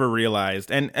think I ever realized,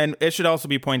 and it should also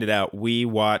be pointed out, we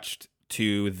watched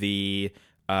to the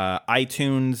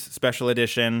iTunes special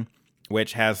edition,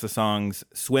 which has the songs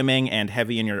Swimming and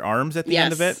Heavy in Your Arms at the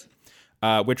end of it,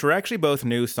 which were actually both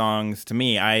new songs to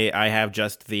me. I have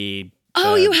just the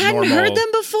you hadn't heard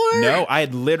them before? No, I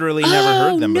had literally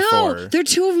never heard them before. They're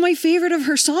two of my favorite of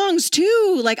her songs,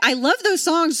 too. Like, I love those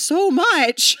songs so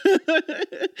much.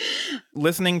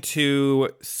 Listening to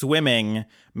Swimming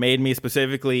made me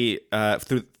specifically,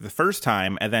 through the first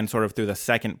time, and then sort of through the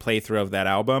second playthrough of that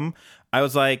album, I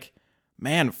was like,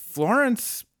 man,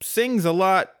 Florence sings a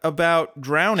lot about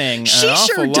drowning. She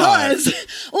sure does.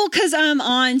 Well, because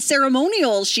on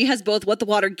Ceremonials, she has both What the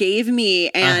Water Gave Me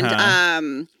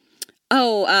and...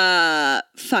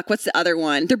 what's the other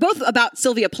one? They're both about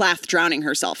Sylvia Plath drowning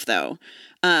herself, though.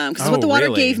 Because What the Water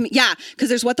Gave Me, because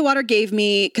there's What the Water Gave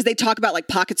Me, because they talk about like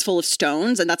pockets full of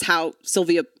stones, and that's how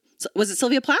was it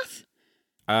Sylvia Plath?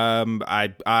 I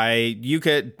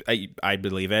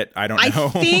believe it. I don't know. I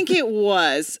think it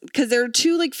was, because there are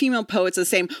two like female poets the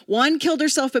same. One killed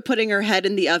herself by putting her head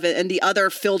in the oven, and the other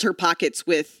filled her pockets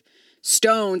with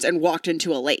stones and walked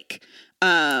into a lake.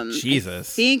 Jesus.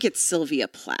 I think it's Sylvia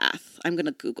Plath. I'm going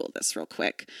to Google this real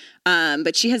quick.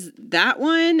 But she has that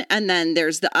one. And then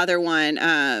there's the other one,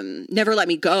 Never Let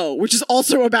Me Go, which is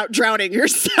also about drowning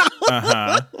yourself.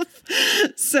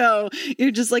 So you're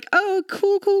just like, oh,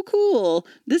 cool.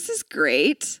 This is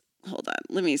great. Hold on.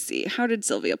 Let me see. How did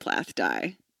Sylvia Plath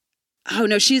die? Oh,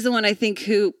 no, she's the one I think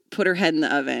who put her head in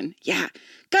the oven. Yeah.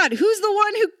 God, who's the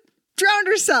one who drowned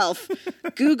herself?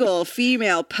 Google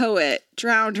female poet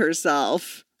drowned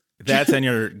herself. That's in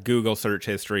your Google search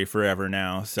history forever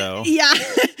now. So yeah,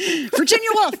 Virginia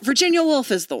Woolf. Virginia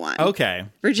Woolf is the one. Okay,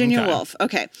 Virginia Woolf.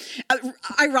 Okay.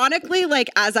 Ironically,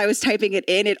 like as I was typing it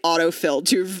in, it autofilled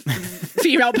to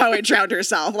female poet drowned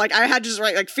herself. Like I had to just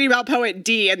write like female poet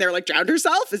D, and they're like drowned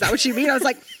herself. Is that what you mean? I was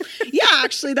like, yeah,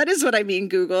 actually, that is what I mean.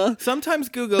 Google. Sometimes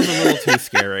Google's a little too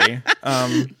scary.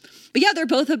 But yeah, they're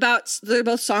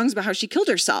both songs about how she killed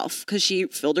herself because she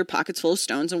filled her pockets full of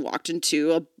stones and walked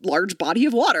into a large body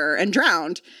of water and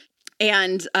drowned.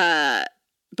 And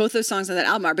both those songs on that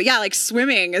album are, but yeah, like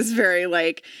Swimming is very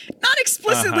like not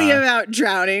explicitly about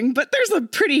drowning, but there's a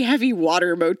pretty heavy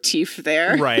water motif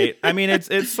there. Right. I mean, it's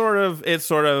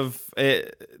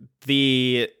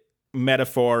the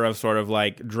metaphor of sort of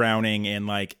like drowning in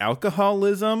like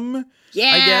alcoholism.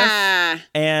 Yeah. I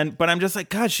guess. But I'm just like,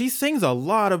 God, she sings a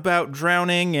lot about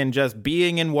drowning and just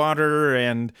being in water.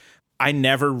 And I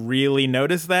never really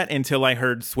noticed that until I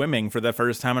heard Swimming for the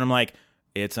first time. And I'm like,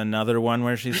 it's another one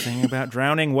where she's singing about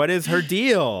drowning. What is her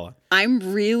deal? I'm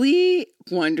really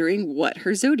wondering what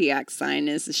her zodiac sign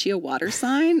is. Is she a water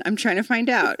sign? I'm trying to find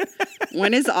out.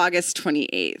 When is August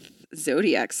 28th?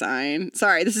 Zodiac sign.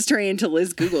 Sorry, this is turning into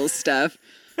Liz Google's stuff.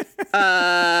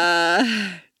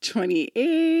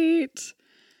 28.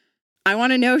 I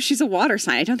want to know if she's a water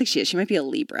sign. I don't think she is. She might be a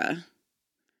Libra.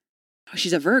 Oh,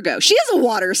 she's a Virgo. She is a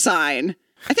water sign.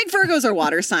 I think Virgos are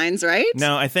water signs, right?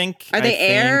 No, I think... Are they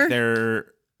air? They're...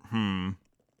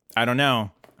 I don't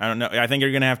know. I think you're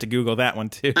going to have to Google that one,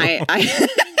 too.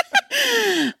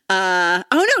 Oh,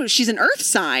 no, she's an earth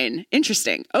sign.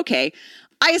 Interesting. Okay.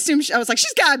 I was like,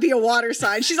 she's got to be a water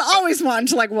sign. She's always wanted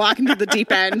to, like, walk into the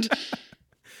deep end.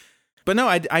 But no,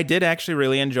 I did actually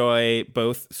really enjoy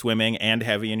both Swimming and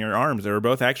Heavy in Your Arms. They were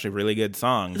both actually really good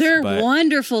songs. They're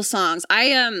wonderful songs.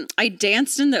 I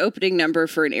danced in the opening number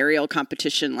for an aerial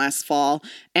competition last fall,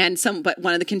 but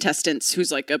one of the contestants,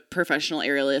 who's like a professional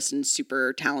aerialist and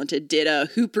super talented, did a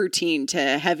hoop routine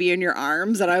to Heavy in Your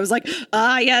Arms, and I was like,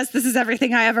 yes, this is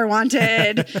everything I ever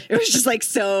wanted. It was just like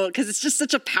because it's just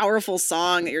such a powerful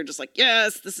song that you're just like,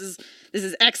 yes, this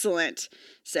is excellent.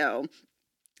 So.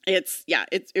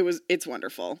 It's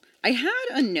wonderful. I had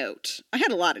a note. I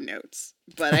had a lot of notes,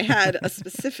 but I had a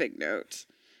specific note.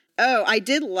 Oh, I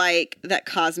did like that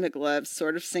Cosmic Love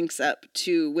sort of syncs up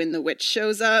to when the witch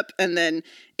shows up, and then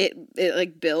it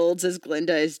like builds as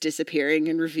Glinda is disappearing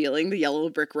and revealing the yellow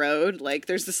brick road. Like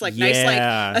there's this like nice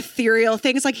like ethereal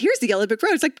thing. It's like, here's the yellow brick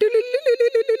road. It's like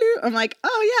I'm like,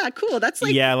 oh yeah, cool. That's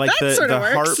like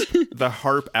the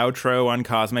harp outro on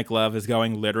Cosmic Love is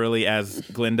going literally as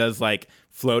Glinda's like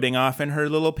floating off in her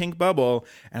little pink bubble,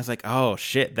 and I was like, oh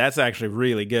shit, that's actually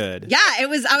really good. Yeah, I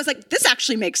was like, this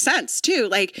actually makes sense too.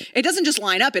 Like it doesn't just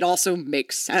line up, it also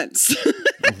makes sense.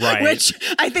 Right. Which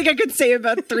I think I could say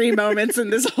about 3 moments in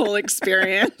this whole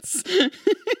experience.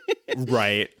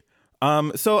 Right.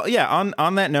 So yeah,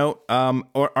 on that note,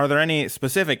 or are there any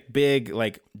specific big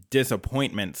like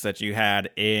disappointments that you had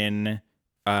in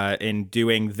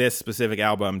doing this specific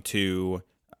album to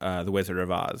The Wizard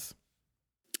of Oz?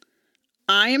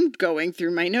 I am going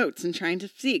through my notes and trying to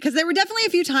see, because there were definitely a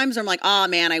few times where I'm like, oh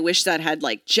man, I wish that had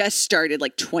like just started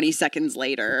like 20 seconds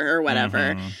later or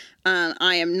whatever. Mm-hmm.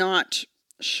 I am not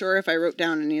sure if I wrote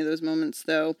down any of those moments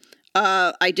though.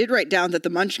 I did write down that the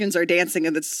Munchkins are dancing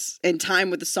in time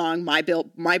with the song My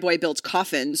Boy Builds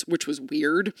Coffins, which was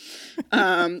weird.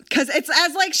 Because it's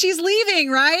as like she's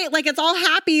leaving, right? Like it's all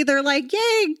happy. They're like,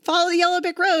 yay, follow the yellow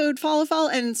brick road, follow.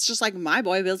 And it's just like, My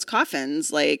Boy Builds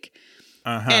Coffins. Like,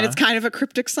 and it's kind of a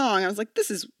cryptic song. I was like, this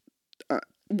is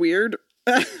weird.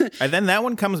 And then that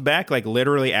one comes back like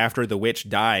literally after the witch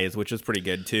dies, which is pretty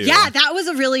good too. Yeah, that was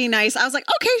a really nice. I was like,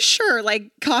 okay, sure.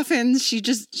 Like coffins, she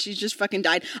just fucking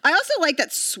died. I also like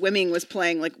that Swimming was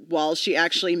playing like while she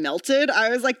actually melted. I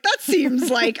was like, that seems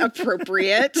like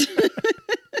appropriate.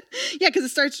 Yeah, because it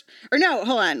starts. Or no,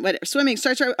 hold on. What Swimming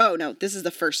starts? Right, oh no, this is the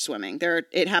first Swimming.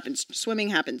 It happens. Swimming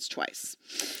happens twice.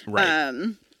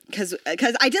 Right. Because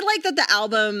I did like that the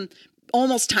album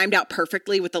almost timed out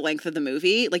perfectly with the length of the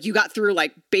movie. Like you got through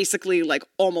like basically like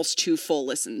almost 2 full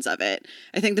listens of it.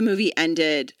 I think the movie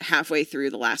ended halfway through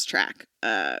the last track,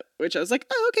 which I was like,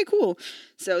 oh, okay, cool.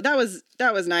 So that was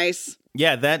nice.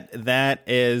 Yeah,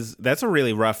 that's a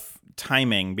really rough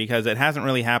timing because it hasn't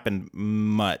really happened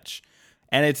much.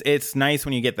 And it's nice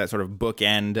when you get that sort of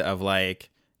bookend of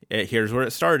like, here's where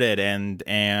it started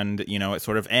and you know, it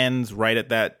sort of ends right at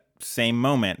that same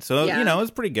moment. So, you know,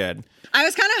 it's pretty good. I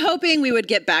was kind of hoping we would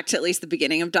get back to at least the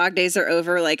beginning of Dog Days Are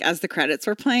Over, like as the credits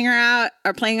were playing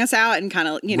us out and kind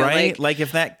of, you know, right? Like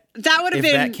if that would have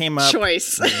been that came up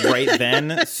choice right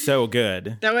then, so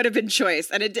good. That would have been choice.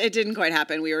 And it didn't quite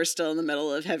happen. We were still in the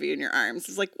middle of Heavy in Your Arms.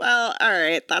 It's like, well, all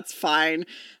right, that's fine.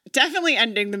 Definitely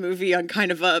ending the movie on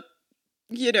kind of a,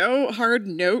 you know, hard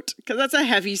note, because that's a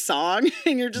heavy song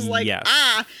and you're just like, yes.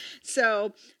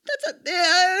 So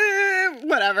that's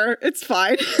whatever. It's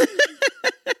fine.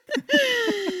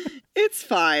 It's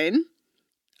fine.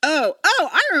 Oh,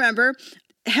 I remember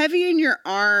Heavy in Your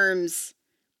Arms.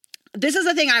 This is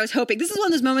the thing I was hoping. This is one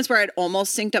of those moments where it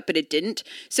almost synced up, but it didn't.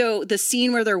 So the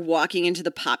scene where they're walking into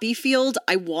the poppy field,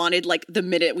 I wanted like the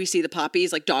minute we see the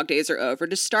poppies, like Dog Days Are Over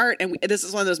to start. And this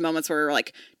is one of those moments where we're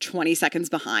like 20 seconds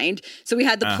behind. So we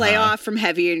had the playoff from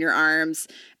Heavy in Your Arms.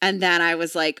 And then I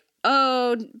was like,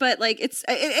 oh, but like it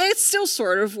still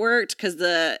sort of worked because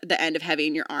the end of Heavy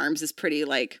in Your Arms is pretty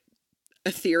like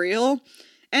ethereal.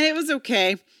 And it was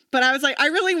okay. But I was like, I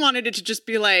really wanted it to just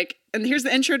be like, and here's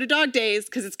the intro to Dog Days,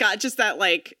 because it's got just that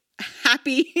like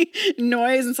happy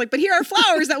noise. And it's like, but here are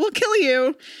flowers that will kill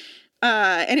you.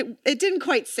 And it didn't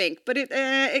quite sync, but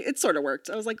it sort of worked.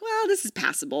 I was like, well, this is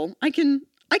passable. I can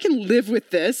live with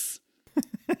this.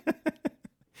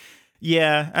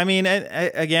 Yeah, I mean,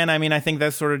 I think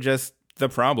that's sort of just the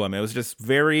problem. It was just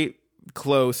very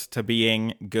close to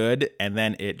being good, and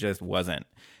then it just wasn't.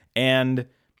 And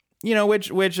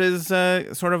which is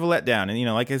sort of a letdown.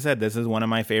 And, like I said, this is one of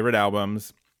my favorite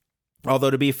albums.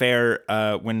 Although, to be fair,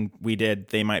 when we did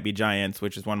They Might Be Giants,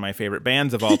 which is one of my favorite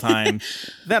bands of all time,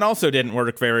 that also didn't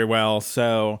work very well.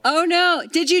 So, oh, no.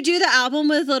 Did you do the album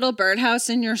with Little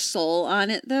Birdhouse in Your Soul on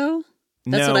it, though?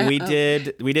 We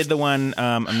did the one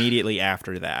immediately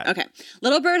after that. Okay.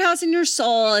 Little Birdhouse in Your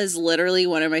Soul is literally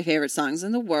one of my favorite songs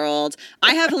in the world.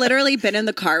 I have literally been in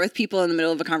the car with people in the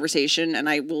middle of a conversation, and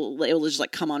it will just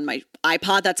like come on my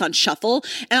iPod that's on shuffle,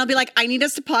 and I'll be like, I need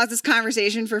us to pause this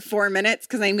conversation for 4 minutes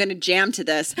because I'm going to jam to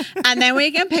this, and then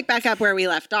we can pick back up where we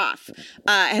left off.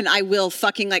 And I will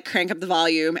fucking like crank up the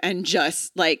volume and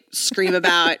just like scream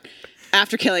about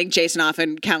after killing Jason off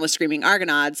and countless screaming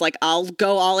Argonauts, like I'll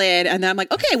go all in, and then I'm like,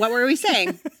 okay, what were we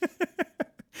saying?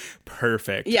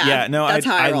 Perfect. Yeah. No, that's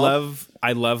how I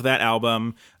love that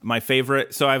album. My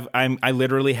favorite. So I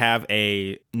literally have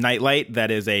a nightlight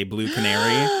that is a blue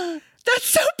canary. That's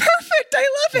so perfect. I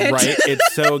love it. Right?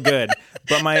 It's so good.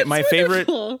 But my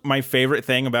wonderful. my favorite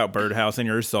thing about Birdhouse in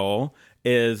Your Soul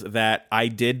is that I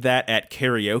did that at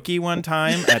karaoke one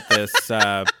time at this.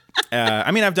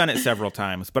 I've done it several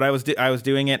times, but I was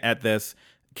doing it at this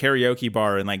karaoke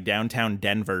bar in like downtown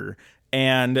Denver.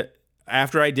 And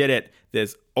after I did it,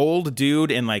 this old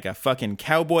dude in like a fucking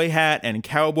cowboy hat and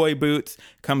cowboy boots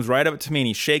comes right up to me and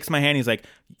he shakes my hand. He's like,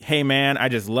 "Hey man, I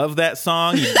just love that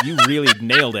song. You really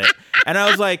nailed it." And I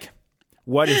was like,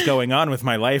 what is going on with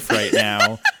my life right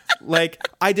now? Like,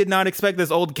 I did not expect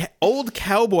this old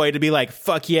cowboy to be like,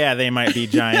 "Fuck yeah, They Might Be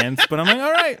Giants." But I'm like,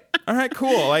 all right,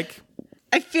 cool. Like,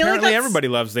 I feel apparently like everybody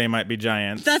loves They Might Be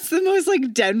Giants. That's the most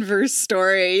like Denver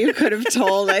story you could have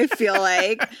told. I feel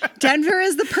like Denver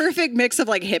is the perfect mix of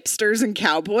like hipsters and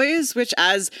cowboys, which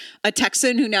as a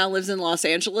Texan who now lives in Los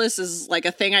Angeles is like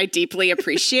a thing I deeply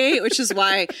appreciate, which is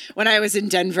why when I was in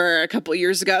Denver a couple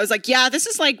years ago, I was like, yeah, this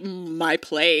is like my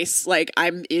place. Like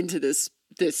I'm into this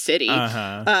city.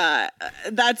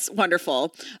 That's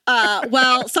wonderful.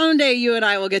 Well, someday you and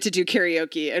I will get to do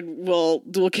karaoke, and we'll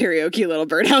karaoke Little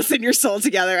Birdhouse in Your Soul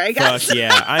together, I guess. Fuck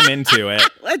yeah, I'm into it.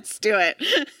 Let's do it.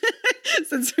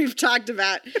 Since we've talked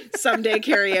about someday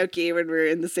karaoke when we're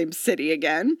in the same city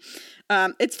again.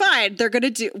 It's fine. They're going to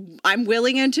do, I'm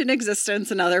willing into an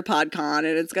existence another PodCon,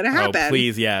 and it's going to happen. Oh,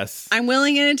 please, yes. I'm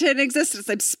willing it into an existence.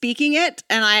 I'm speaking it,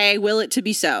 and I will it to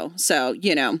be so. So,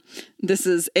 this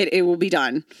is, it will be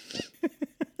done.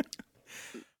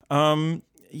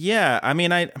 Yeah, I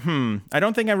mean, I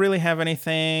don't think I really have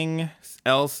anything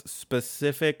else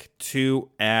specific to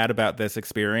add about this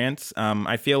experience.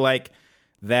 I feel like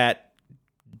that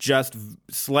just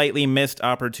slightly missed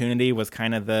opportunity was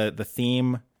kind of the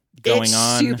theme going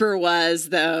on. Super was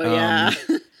though, yeah.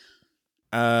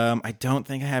 I don't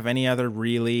think I have any other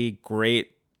really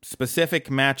great specific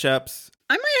matchups.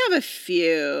 I might have a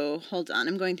few. Hold on,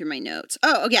 I'm going through my notes.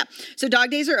 Oh, yeah. So Dog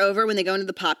Days Are Over, when they go into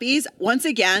the poppies, once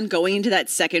again, going into that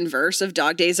second verse of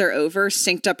Dog Days Are Over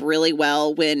synced up really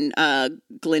well when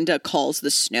Glinda calls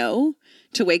the snow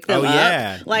to wake them up.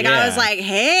 Yeah. I was like,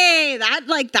 hey,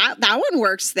 that one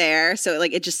works there. So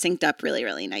it just synced up really,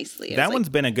 really nicely. That one's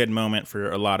been a good moment for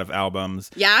a lot of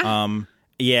albums. Yeah.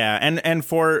 Yeah, and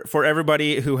for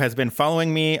everybody who has been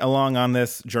following me along on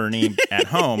this journey at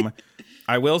home,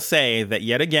 I will say that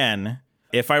yet again,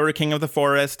 If I Were King of the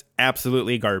Forest,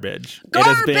 absolutely garbage.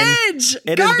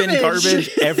 It has been garbage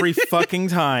every fucking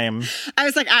time. I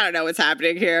was like, I don't know what's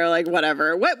happening here. Like,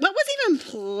 whatever. What was even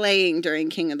playing during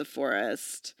King of the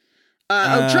Forest?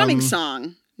 Drumming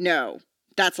song. No,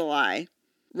 that's a lie.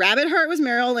 Rabbit Heart was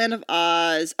Merrill Land of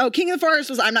Oz. Oh, King of the Forest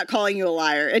was I'm Not Calling You a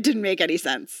Liar. It didn't make any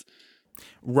sense.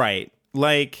 Right.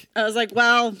 Like, I was like,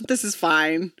 well, this is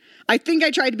fine. I think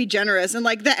I tried to be generous, and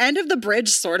the end of the bridge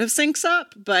sort of syncs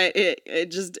up, but it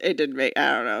didn't make,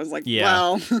 I don't know. I was like,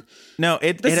 well, no,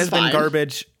 it has been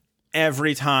garbage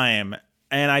every time.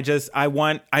 And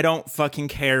I don't fucking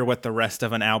care what the rest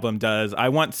of an album does. I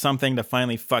want something to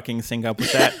finally fucking sync up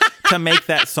with that to make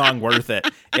that song worth it.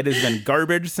 It has been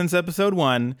garbage since episode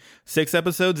 1. 6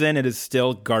 episodes in, it is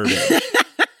still garbage.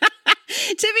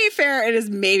 To be fair, it is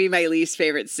maybe my least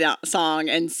favorite song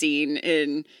and scene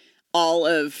in all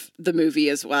of the movie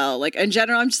as well. Like, in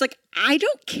general, I'm just like, I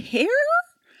don't care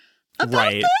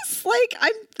about this. Like,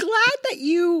 I'm glad that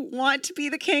you want to be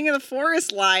the king of the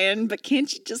forest, lion, but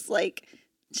can't you just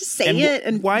say it?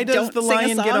 And why does the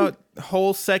lion get a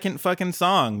whole second fucking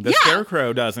song? The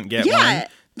scarecrow doesn't get one.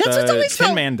 That's what's always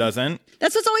Tin Man doesn't.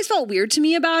 That's what's always felt weird to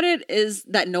me about it, is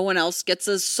that no one else gets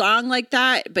a song like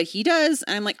that, but he does.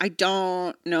 And I'm like, I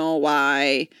don't know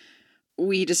why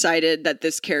we decided that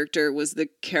this character was the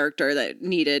character that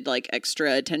needed like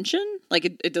extra attention. Like,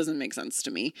 it doesn't make sense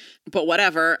to me. But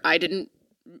whatever. I didn't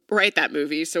write that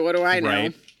movie, so what do I know?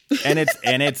 Right. And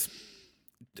it's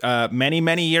many,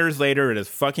 many years later, it is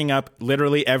fucking up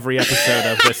literally every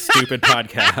episode of this stupid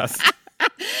podcast.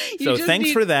 So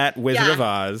thanks for that, Wizard of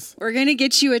Oz. We're going to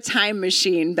get you a time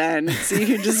machine, Ben, so you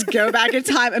can just go back in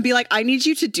time and be like, I need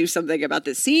you to do something about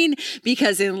this scene,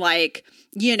 because in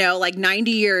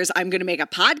 90 years, I'm going to make a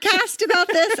podcast about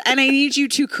this, and I need you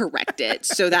to correct it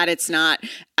so that it's not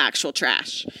actual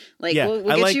trash. We'll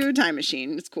get you a time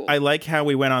machine. It's cool. I like how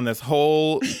we went on this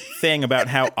whole thing about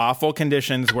how awful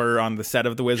conditions were on the set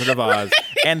of The Wizard of Oz.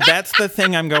 And that's the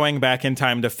thing I'm going back in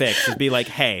time to fix, is be like,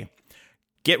 hey,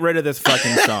 get rid of this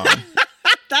fucking song.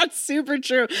 That's super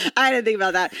true. I didn't think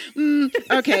about that.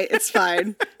 Okay, it's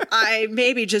fine. I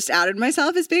maybe just outed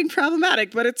myself as being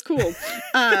problematic, but it's cool.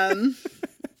 Come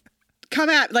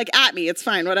at me. It's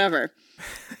fine. Whatever.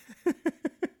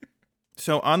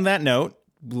 So on that note,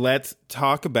 let's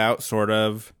talk about sort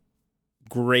of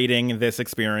grading this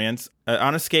experience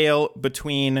on a scale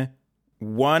between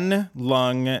 1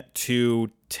 lung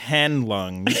to 10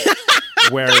 lungs,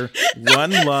 where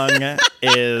 1 lung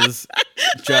is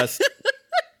just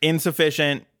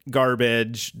insufficient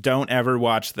garbage, don't ever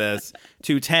watch this,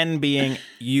 to 10 being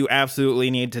you absolutely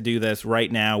need to do this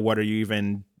right now, what are you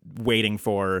even waiting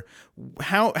for?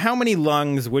 How many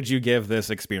lungs would you give this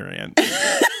experience?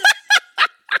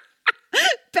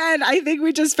 Ben, I think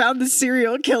we just found the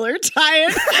serial killer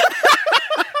tie-in.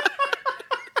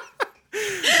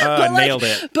 Nailed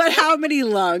it. But how many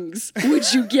lungs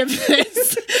would you give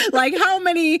this? How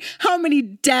many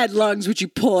dead lungs would you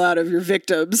pull out of your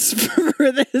victims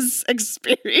for this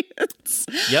experience?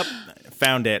 Yep.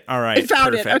 Found it. All right.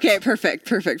 Found it. Okay, perfect.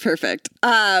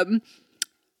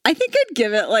 I think I'd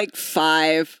give it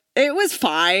 5. It was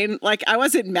fine. I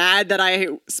wasn't mad that I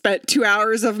spent 2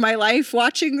 hours of my life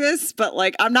watching this, but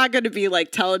I'm not going to be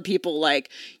telling people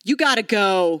you got to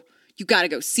go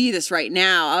see this right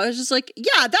now. I was just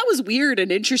yeah, that was weird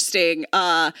and interesting.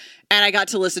 And I got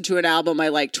to listen to an album I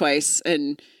liked twice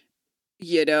and,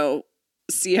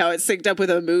 see how it synced up with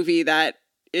a movie that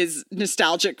is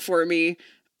nostalgic for me.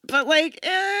 But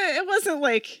it wasn't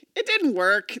it didn't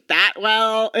work that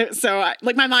well. So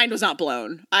my mind was not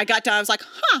blown. I got done. I was like,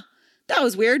 that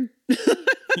was weird.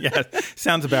 Yeah,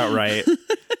 sounds about right.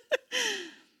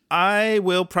 I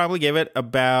will probably give it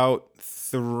about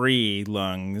 3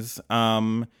 lungs.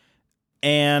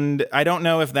 And I don't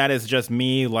know if that is just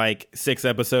me 6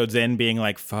 episodes in being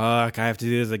fuck, I have to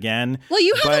do this again. Well,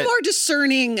 you have a more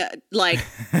discerning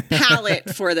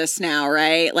palette for this now,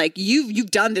 right?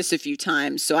 You've done this a few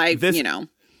times, so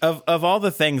of all the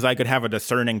things I could have a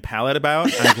discerning palette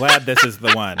about, I'm glad this is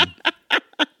the one.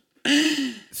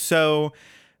 So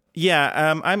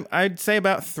yeah, I'd say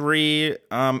about 3.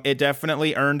 It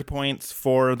definitely earned points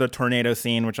for the tornado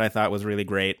scene, which I thought was really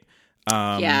great.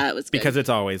 Yeah, it was good. Because it's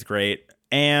always great.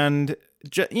 And,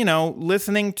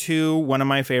 listening to one of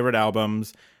my favorite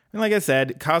albums, and like I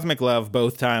said, Cosmic Love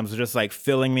both times was just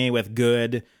filling me with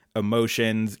good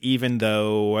emotions, even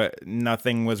though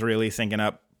nothing was really syncing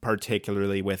up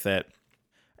particularly with it.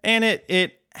 And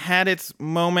it had its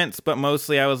moments, but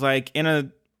mostly I was in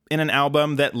an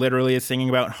album that literally is singing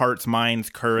about hearts, minds,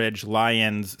 courage,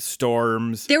 lions,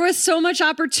 storms. There was so much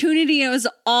opportunity, and it was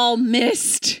all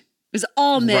missed. It was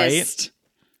all missed. Right?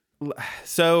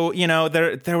 So,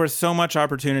 there was so much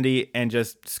opportunity and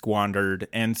just squandered.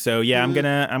 And so, yeah, I'm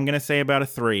gonna say about a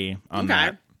 3 on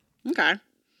that. Okay.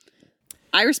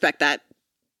 I respect that.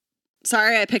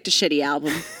 Sorry, I picked a shitty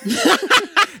album.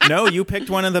 No, you picked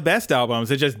one of the best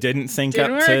albums. It just didn't sync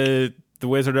up to The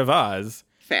Wizard of Oz.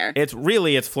 Fair.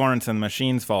 It's Florence and the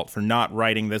Machine's fault for not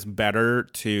writing this better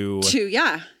to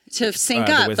sync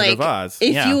The up. Wizard Like of Oz.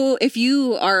 if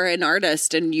you are an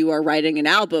artist and you are writing an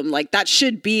album, like that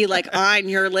should be like on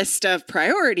your list of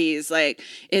priorities. Like,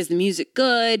 is the music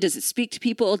good? Does it speak to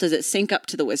people? Does it sync up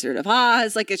to The Wizard of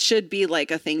Oz? Like, it should be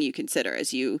like a thing you consider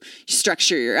as you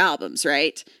structure your albums,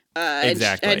 right?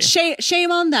 Exactly. And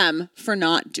shame on them for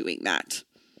not doing that,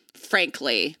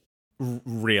 frankly.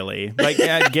 Really. Like,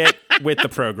 get with the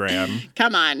program.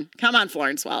 Come on,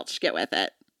 Florence Welch, get with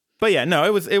it. But yeah,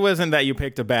 no, it wasn't that you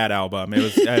picked a bad album. It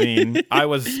was, I mean, I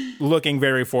was looking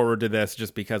very forward to this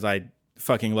just because I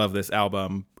fucking love this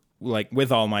album, like,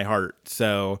 with all my heart.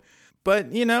 So,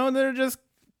 but, you know, they're just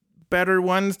better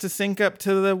ones to sync up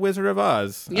to The Wizard of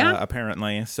Oz,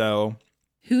 apparently. So.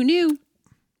 Who knew?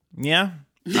 Yeah.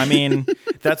 I mean,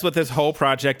 that's what this whole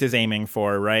project is aiming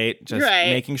for, right? Just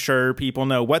making sure people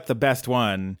know what the best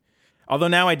one. Although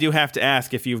now I do have to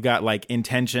ask if you've got like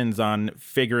intentions on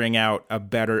figuring out a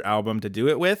better album to do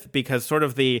it with, because sort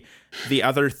of the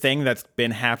other thing that's been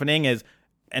happening is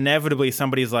inevitably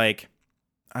somebody's like,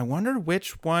 I wonder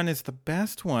which one is the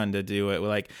best one to do it.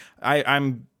 Like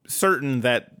I'm certain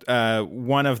that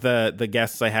one of the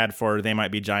guests I had for They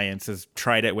Might Be Giants has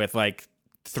tried it with like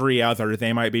 3 other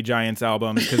They Might Be Giants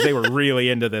albums because they were really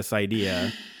into this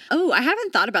idea. Oh, I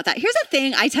haven't thought about that. Here's the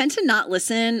thing. I tend to not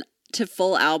listen to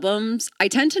full albums. I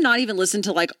tend to not even listen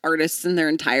to like artists in their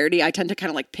entirety. I tend to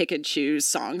kind of like pick and choose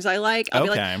songs I like. I'll be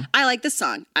like, I like this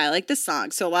song. I like this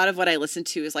song. So a lot of what I listen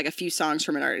to is like a few songs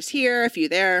from an artist here, a few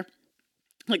there.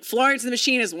 Like Florence and the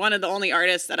Machine is one of the only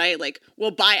artists that I like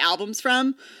will buy albums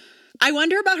from. I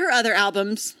wonder about her other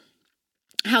albums,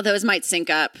 how those might sync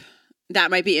up. That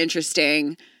might be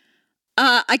interesting.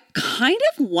 I kind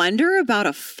of wonder about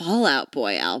a Fall Out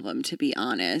Boy album, to be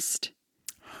honest.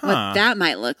 What that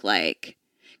might look like.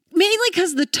 Mainly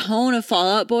because the tone of Fall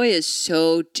Out Boy is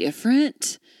so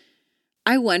different.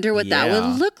 I wonder what that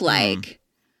would look like.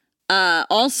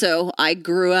 Also,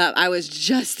 I was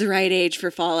just the right age for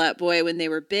Fall Out Boy when they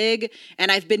were big,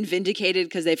 and I've been vindicated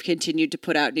because they've continued to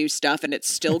put out new stuff and it's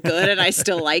still good and I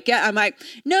still like it. I'm like,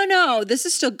 no, this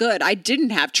is still good. I didn't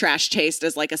have trash taste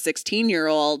as like a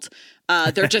 16-year-old.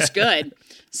 They're just good.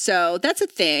 So that's a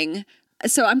thing.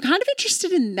 So I'm kind of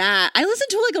interested in that. I listen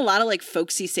to like a lot of like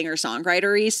folksy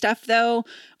singer-songwritery stuff though,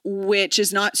 which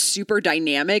is not super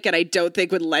dynamic and I don't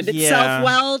think would lend itself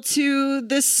well to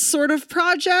this sort of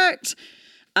project.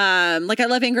 Like I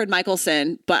love Ingrid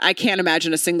Michaelson, but I can't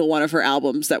imagine a single one of her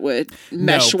albums that would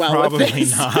mesh well with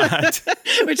this. Probably not.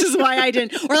 Which is why I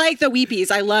didn't. Or like the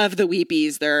Weepies. I love the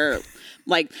Weepies. They're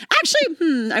like,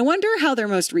 actually, I wonder how their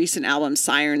most recent album,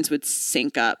 Sirens, would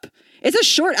sync up. It's a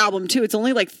short album too. It's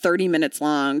only like 30 minutes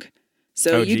long.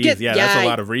 So that's a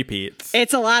lot of repeats.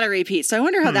 It's a lot of repeats. So I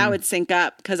wonder how that would sync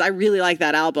up because I really like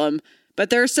that album, but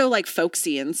they're so like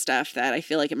folksy and stuff that I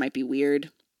feel like it might be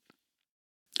weird.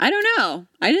 I don't know.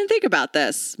 I didn't think about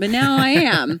this, but now I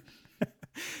am.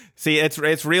 See,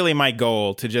 it's really my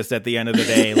goal to just at the end of the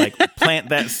day, like plant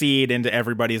that seed into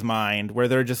everybody's mind where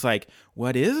they're just like,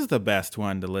 what is the best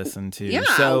one to listen to? Yeah.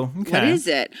 So, okay. What is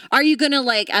it? Are you going to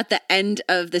like at the end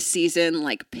of the season,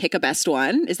 like pick a best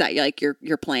one? Is that like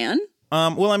your plan?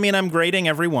 Well, I mean, I'm grading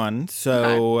every one.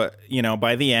 So, you know,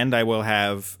 by the end, I'll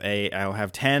have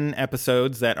 10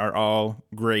 episodes that are all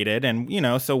graded. And, you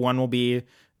know, so one will be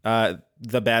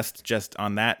the best just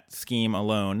on that scheme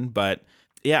alone. But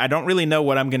yeah, I don't really know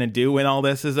what I'm going to do when all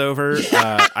this is over.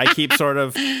 I keep sort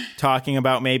of talking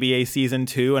about maybe a season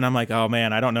 2, and I'm like, oh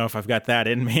man, I don't know if I've got that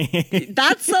in me.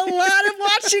 That's a lot of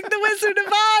watching The Wizard of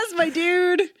Oz, my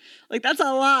dude. Like, that's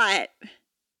a lot.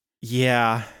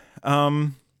 Yeah.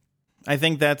 I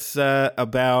think that's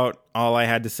about all I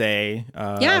had to say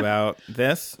about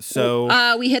this.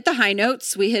 So we hit the high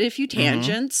notes. We hit a few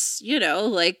tangents. You know,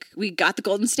 like we got the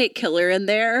Golden State Killer in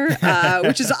there,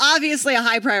 which is obviously a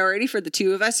high priority for the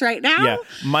two of us right now. Yeah,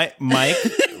 Mike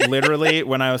literally,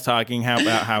 when I was talking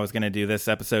about how I was going to do this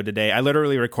episode today, I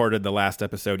literally recorded the last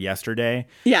episode yesterday.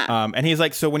 Yeah. And he's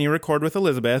like, so when you record with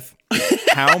Elizabeth,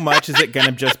 how much is it going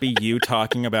to just be you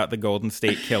talking about the Golden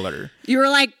State Killer? You were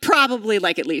like, probably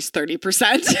like at least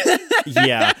 30%.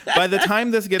 Yeah. By the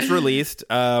time this gets released,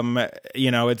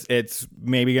 you know, it's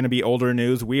maybe going to be older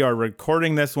news. We are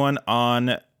recording this one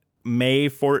on May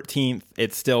 14th.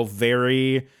 It's still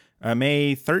very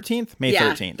May 13th? May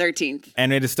 13th. 13th.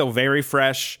 And it is still very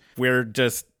fresh. We're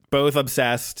just both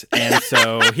obsessed. And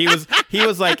so he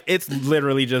was like, it's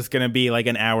literally just going to be like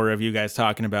an hour of you guys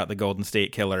talking about the Golden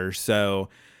State Killer. So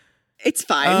it's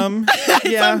fine.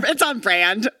 It's on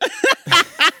brand.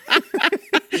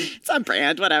 It's on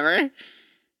brand, whatever.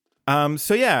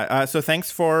 So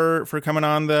thanks for coming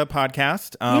on the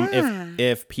podcast.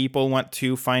 If people want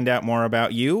to find out more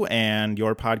about you and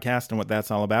your podcast and what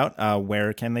that's all about,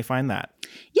 where can they find that?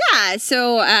 Yeah,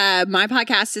 so my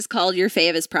podcast is called Your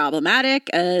Fave is Problematic.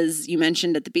 As you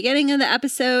mentioned at the beginning of the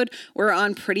episode, we're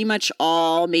on pretty much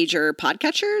all major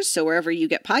podcatchers. So wherever you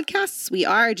get podcasts, we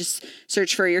are. Just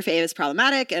search for Your Fave is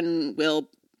Problematic and we'll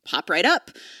pop right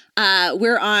up.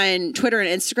 We're on Twitter and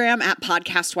Instagram at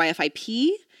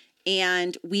PodcastYFIP.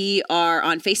 And we are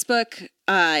on Facebook.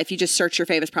 If you just search Your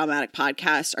Fave is Problematic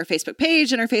Podcast, our Facebook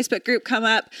page and our Facebook group come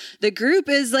up. The group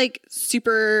is like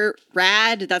super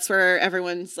rad. That's where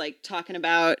everyone's like talking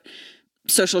about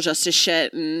social justice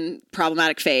shit and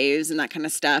problematic faves and that kind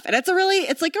of stuff. And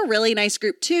it's like a really nice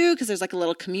group too, because there's like a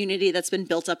little community that's been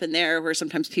built up in there where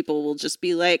sometimes people will just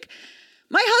be like,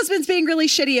 my husband's being really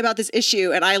shitty about this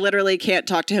issue and I literally can't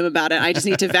talk to him about it. I just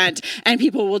need to vent. And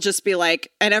people will just be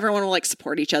like, and everyone will like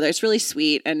support each other. It's really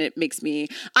sweet. And it makes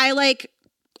I like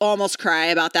almost cry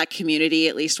about that community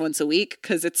at least once a week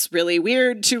because it's really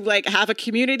weird to like have a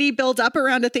community build up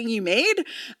around a thing you made.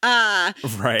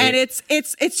 Right. And it's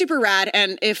super rad.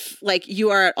 And if like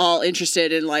you are at all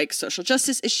interested in like social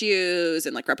justice issues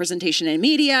and like representation in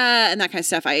media and that kind of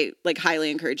stuff, I like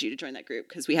highly encourage you to join that group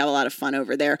because we have a lot of fun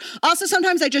over there. Also,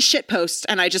 sometimes I just shit post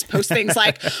and I just post things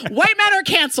like white men are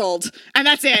canceled and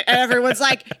that's it. And everyone's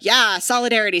like, yeah,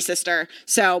 solidarity, sister.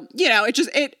 So, you know,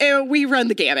 we run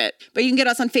the gamut, but you can get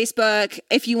us on Facebook.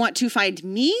 If you want to find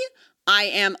me, I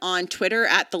am on Twitter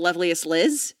at the loveliest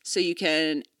Liz. So you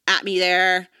can at me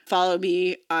there, follow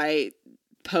me. I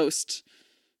post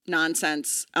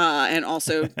nonsense and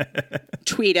also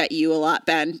tweet at you a lot,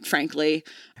 Ben, frankly.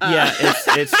 Yeah,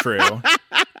 it's true.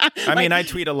 I mean, I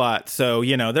tweet a lot. So,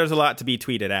 you know, there's a lot to be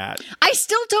tweeted at. I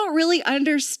still don't really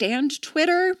understand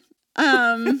Twitter.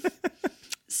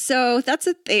 So that's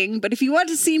a thing. But if you want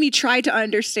to see me try to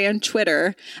understand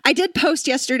Twitter, I did post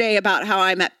yesterday about how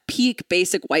I'm at peak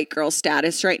basic white girl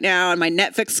status right now. And my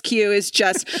Netflix queue is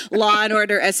just Law and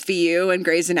Order SVU and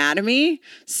Grey's Anatomy.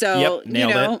 So,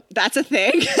 nailed it. That's a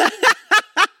thing.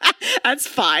 That's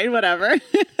fine. Whatever.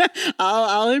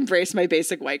 I'll embrace my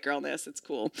basic white girlness. It's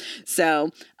cool.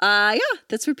 So,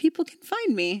 that's where people can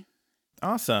find me.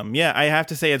 Awesome. Yeah, I have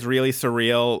to say it's really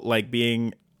surreal, like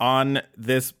being on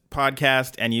this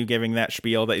podcast and you giving that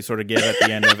spiel that you sort of give at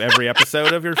the end of every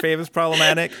episode of Your Fave is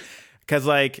Problematic. Because,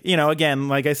 like, you know, again,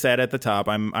 like I said at the top,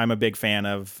 I'm a big fan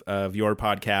of your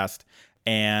podcast,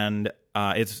 and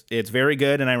it's very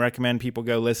good, and I recommend people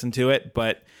go listen to it.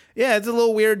 But yeah, it's a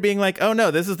little weird being like, oh no,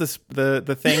 this is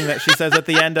the thing that she says at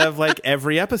the end of like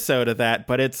every episode of that,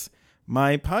 but it's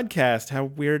my podcast. How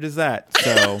weird is that?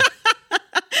 So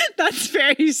that's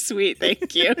very sweet.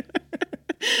 Thank you.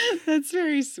 That's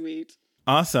very sweet.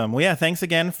 Awesome. Well, yeah, thanks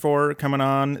again for coming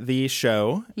on the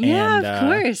show. Yeah, and, of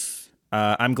course.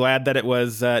 I'm glad that it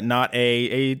was not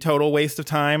a total waste of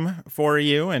time for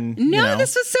you. And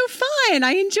this was so fun.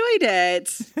 I enjoyed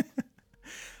it.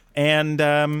 And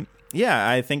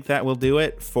I think that will do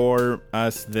it for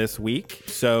us this week.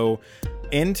 So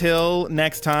until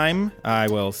next time, I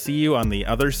will see you on the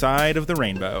other side of the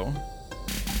rainbow.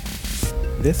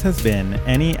 This has been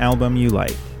Any Album You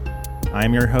Like.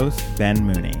 I'm your host, Ben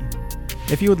Mooney.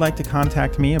 If you would like to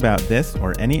contact me about this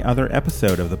or any other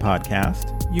episode of the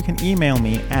podcast, you can email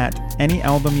me at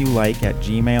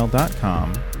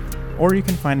anyalbumyoulike@gmail.com, or you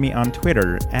can find me on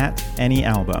Twitter at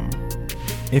anyalbum.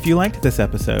 If you liked this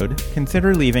episode,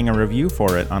 consider leaving a review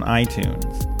for it on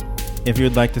iTunes. If you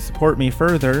would like to support me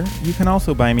further, you can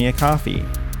also buy me a coffee.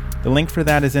 The link for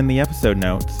that is in the episode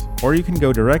notes, or you can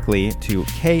go directly to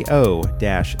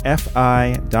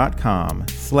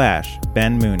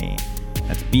ko-fi.com/Ben Mooney.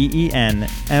 That's BENMOONEY.